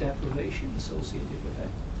absolute deprivation associated with it,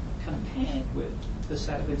 compared with the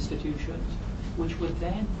set of institutions which were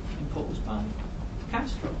then imposed by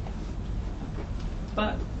Castro.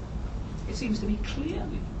 But it seems to be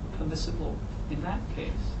clearly permissible in that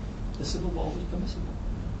case. The civil war was permissible.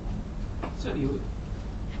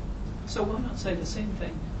 So why not say the same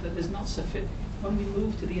thing, that there's not sufficient, when we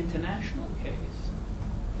move to the international case,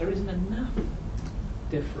 there isn't enough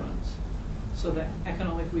difference so that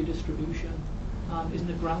economic redistribution isn't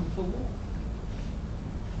a ground for war.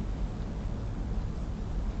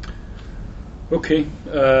 Okay,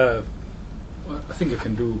 well, I think I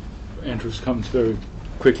can do Andrew's comments very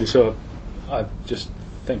quickly, so I just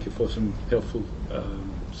thank you for some helpful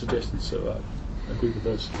suggestions, so I agree with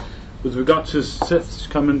those. With regard to Seth's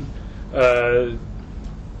comment, your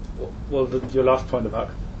last point about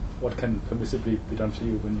what can permissibly be done for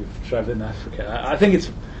you when you travel in Africa, I think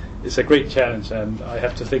it's a great challenge, and I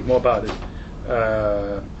have to think more about it.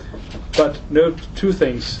 But note two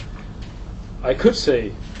things. I could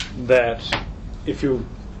say that if you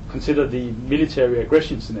consider the military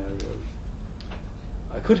aggression scenario,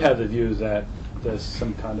 I could have the view that there's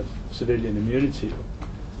some kind of civilian immunity.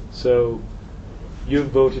 So you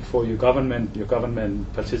voted for your government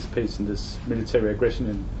participates in this military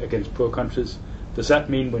aggression against poor countries. Does that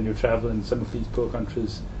mean when you travel in some of these poor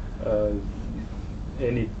countries,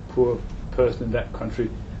 any poor person in that country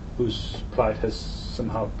whose plight has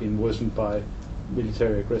somehow been worsened by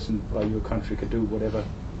military aggression by your country can do whatever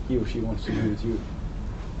he or she wants to do with you?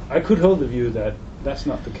 I could hold the view that that's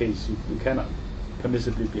not the case. You cannot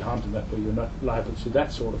permissibly be harmed in that way. You're not liable to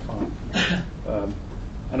that sort of harm.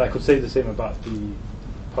 And I could say the same about the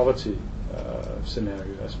poverty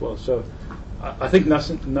scenario as well. So I think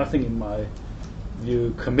nothing in my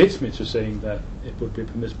view commits me to saying that it would be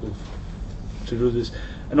permissible to do this.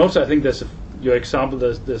 And also I think there's your example,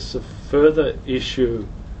 there's a further issue.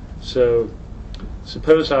 So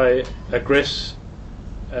suppose I aggress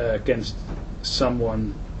against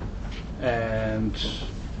someone, and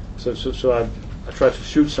so I try to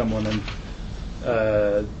shoot someone, and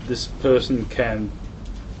this person can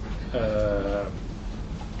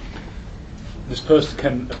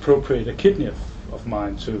appropriate a kidney of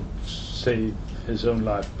mine to save his own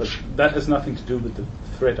life, but that has nothing to do with the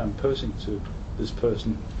threat I'm posing to this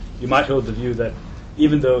person. You might hold the view that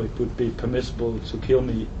even though it would be permissible to kill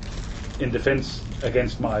me in defense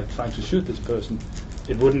against my trying to shoot this person,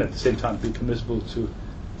 it wouldn't at the same time be permissible to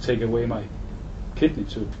take away my kidney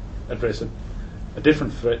to address a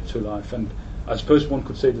different threat to life. And I suppose one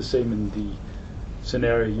could say the same in the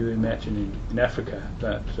scenario you imagine in Africa,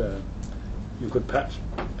 that you could perhaps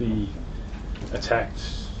be attacked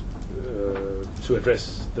to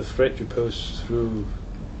address the threat you pose through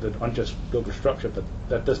the unjust global structure, but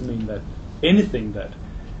that doesn't mean that anything that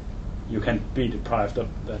you can be deprived of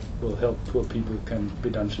that will help poor people can be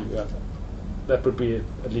done to you. That would be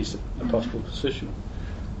at least a possible position.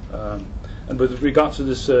 And with regard to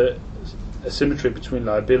this asymmetry between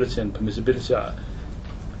liability and permissibility,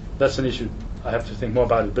 that's an issue I have to think more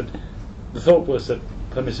about it. But the thought was that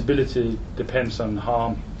permissibility depends on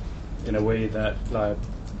harm in a way that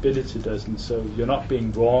liability doesn't. So you're not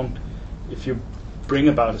being wronged if you bring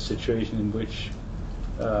about a situation in which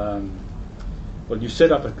you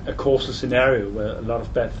set up a causal scenario where a lot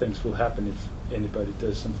of bad things will happen if anybody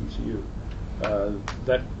does something to you.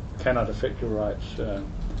 That cannot affect your rights,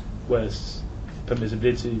 whereas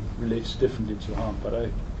permissibility relates differently to harm. But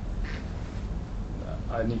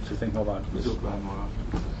I need to think more about this.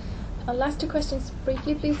 Last two questions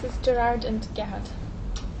briefly, please, is Gerard and Gerhard.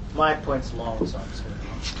 My point's long, so I'm just going to...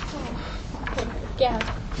 Gerhard,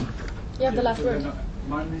 you have the last word.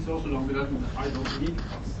 Mine is also long, but I don't need it.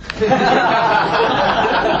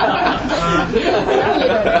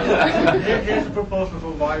 Here's a proposal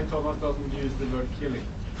for why Thomas doesn't use the word killing.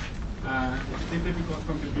 Simply because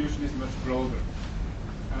contribution is much broader.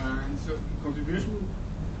 So contribution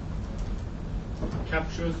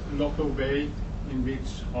captures a lot of ways in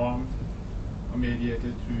which harm are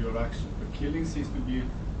mediated through your action. But killing seems to be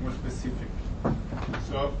more specific.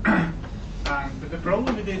 So, but the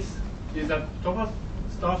problem with this is that Thomas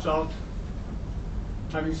starts out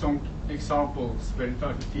having some examples where he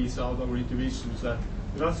tries to tease out our intuitions that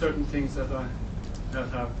there are certain things that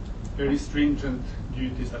have very stringent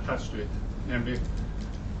duties attached to it, namely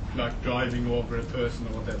like driving over a person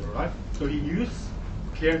or whatever, right? So he uses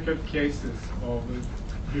clear-cut cases of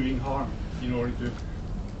doing harm in order to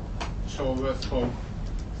show us how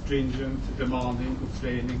stringent, demanding,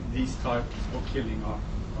 constraining these types of killing are,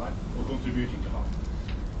 right? Or contributing to harm.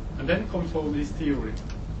 And then comes all this theory,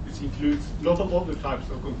 which includes a lot of other types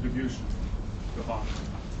of contribution to harm.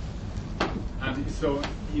 And so,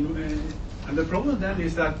 and the problem then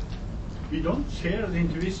is that we don't share the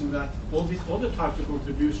intuition that all these other types of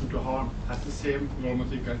contribution to harm has the same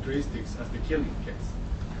normative characteristics as the killing case.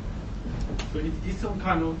 So it is some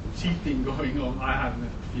kind of cheating going on, I have a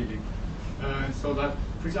feeling. So that,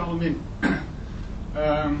 for example,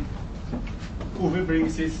 Ove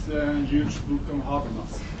brings his huge book on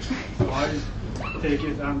Habermas. So I take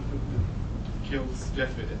it and kills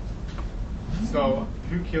Jeff with it. So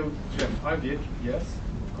who killed Jeff? I did, yes,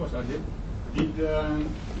 of course I did. Did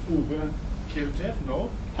Ove kill Jeff? No.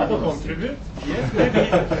 Did he contribute? Yes,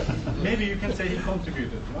 maybe you can say he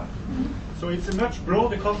contributed, right? So it's a much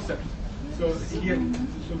broader concept. So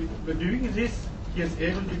by doing this, he is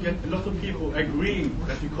able to get a lot of people agreeing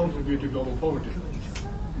that you contribute to global poverty.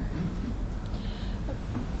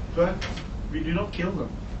 But we do not kill them.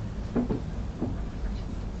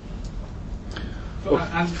 So,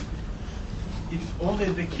 and it's only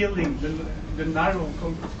the killing, the narrow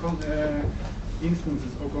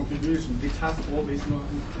instances of contribution which has all these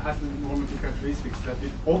has the normative characteristics that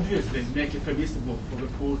it obviously make it permissible for the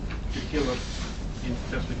poor to kill us in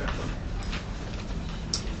self-defense.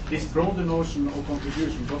 This broader notion of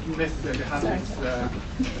contribution doesn't necessarily have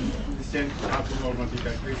the same type of normative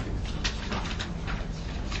characteristics.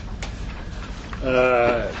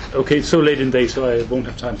 Okay, it's so late in the day, so I won't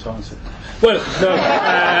have time to answer. Well, no.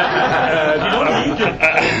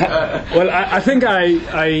 I think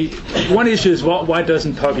one issue is why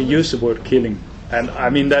doesn't Poppy use the word killing? And I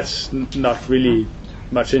mean that's not really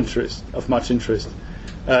much interest.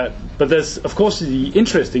 But there's of course the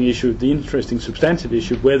interesting issue, the interesting substantive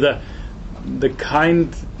issue, whether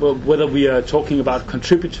whether we are talking about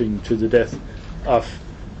contributing to the death of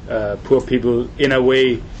poor people in a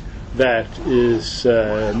way that is,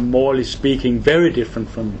 morally speaking, very different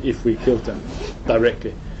from if we killed them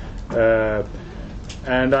directly.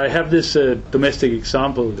 And I have this domestic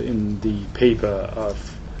example in the paper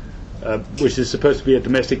of which is supposed to be a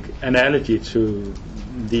domestic analogy to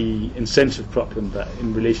the incentive problem that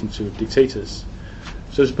in relation to dictators.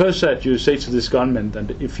 So suppose that you say to this gunman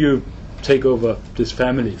that if you take over this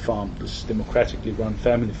family farm, this democratically run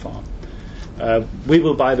family farm, we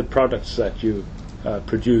will buy the products that you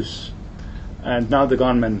produce. And now the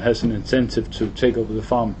gunman has an incentive to take over the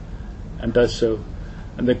farm and does so.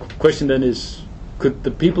 And the question then is, could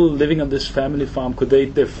the people living on this family farm, could they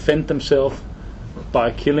defend themselves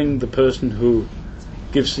by killing the person who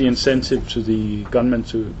gives the incentive to the gunman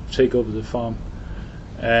to take over the farm?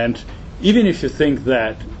 And even if you think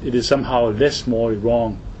that it is somehow less morally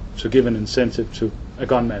wrong to give an incentive to a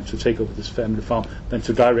gunman to take over this family farm than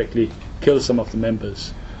to directly kill some of the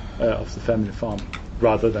members of the family farm,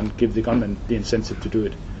 rather than give the gunman the incentive to do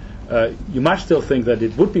it, you might still think that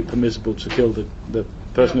it would be permissible to kill the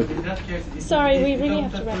person who... In that case, Sorry, we really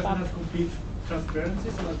have to wrap up. Has complete transparency,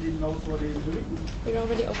 so that he knows what he is doing. We're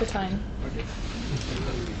already over time.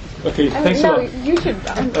 Okay, thanks a lot. No, you should.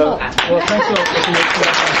 Well, thanks a lot.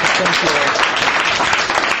 Thank you.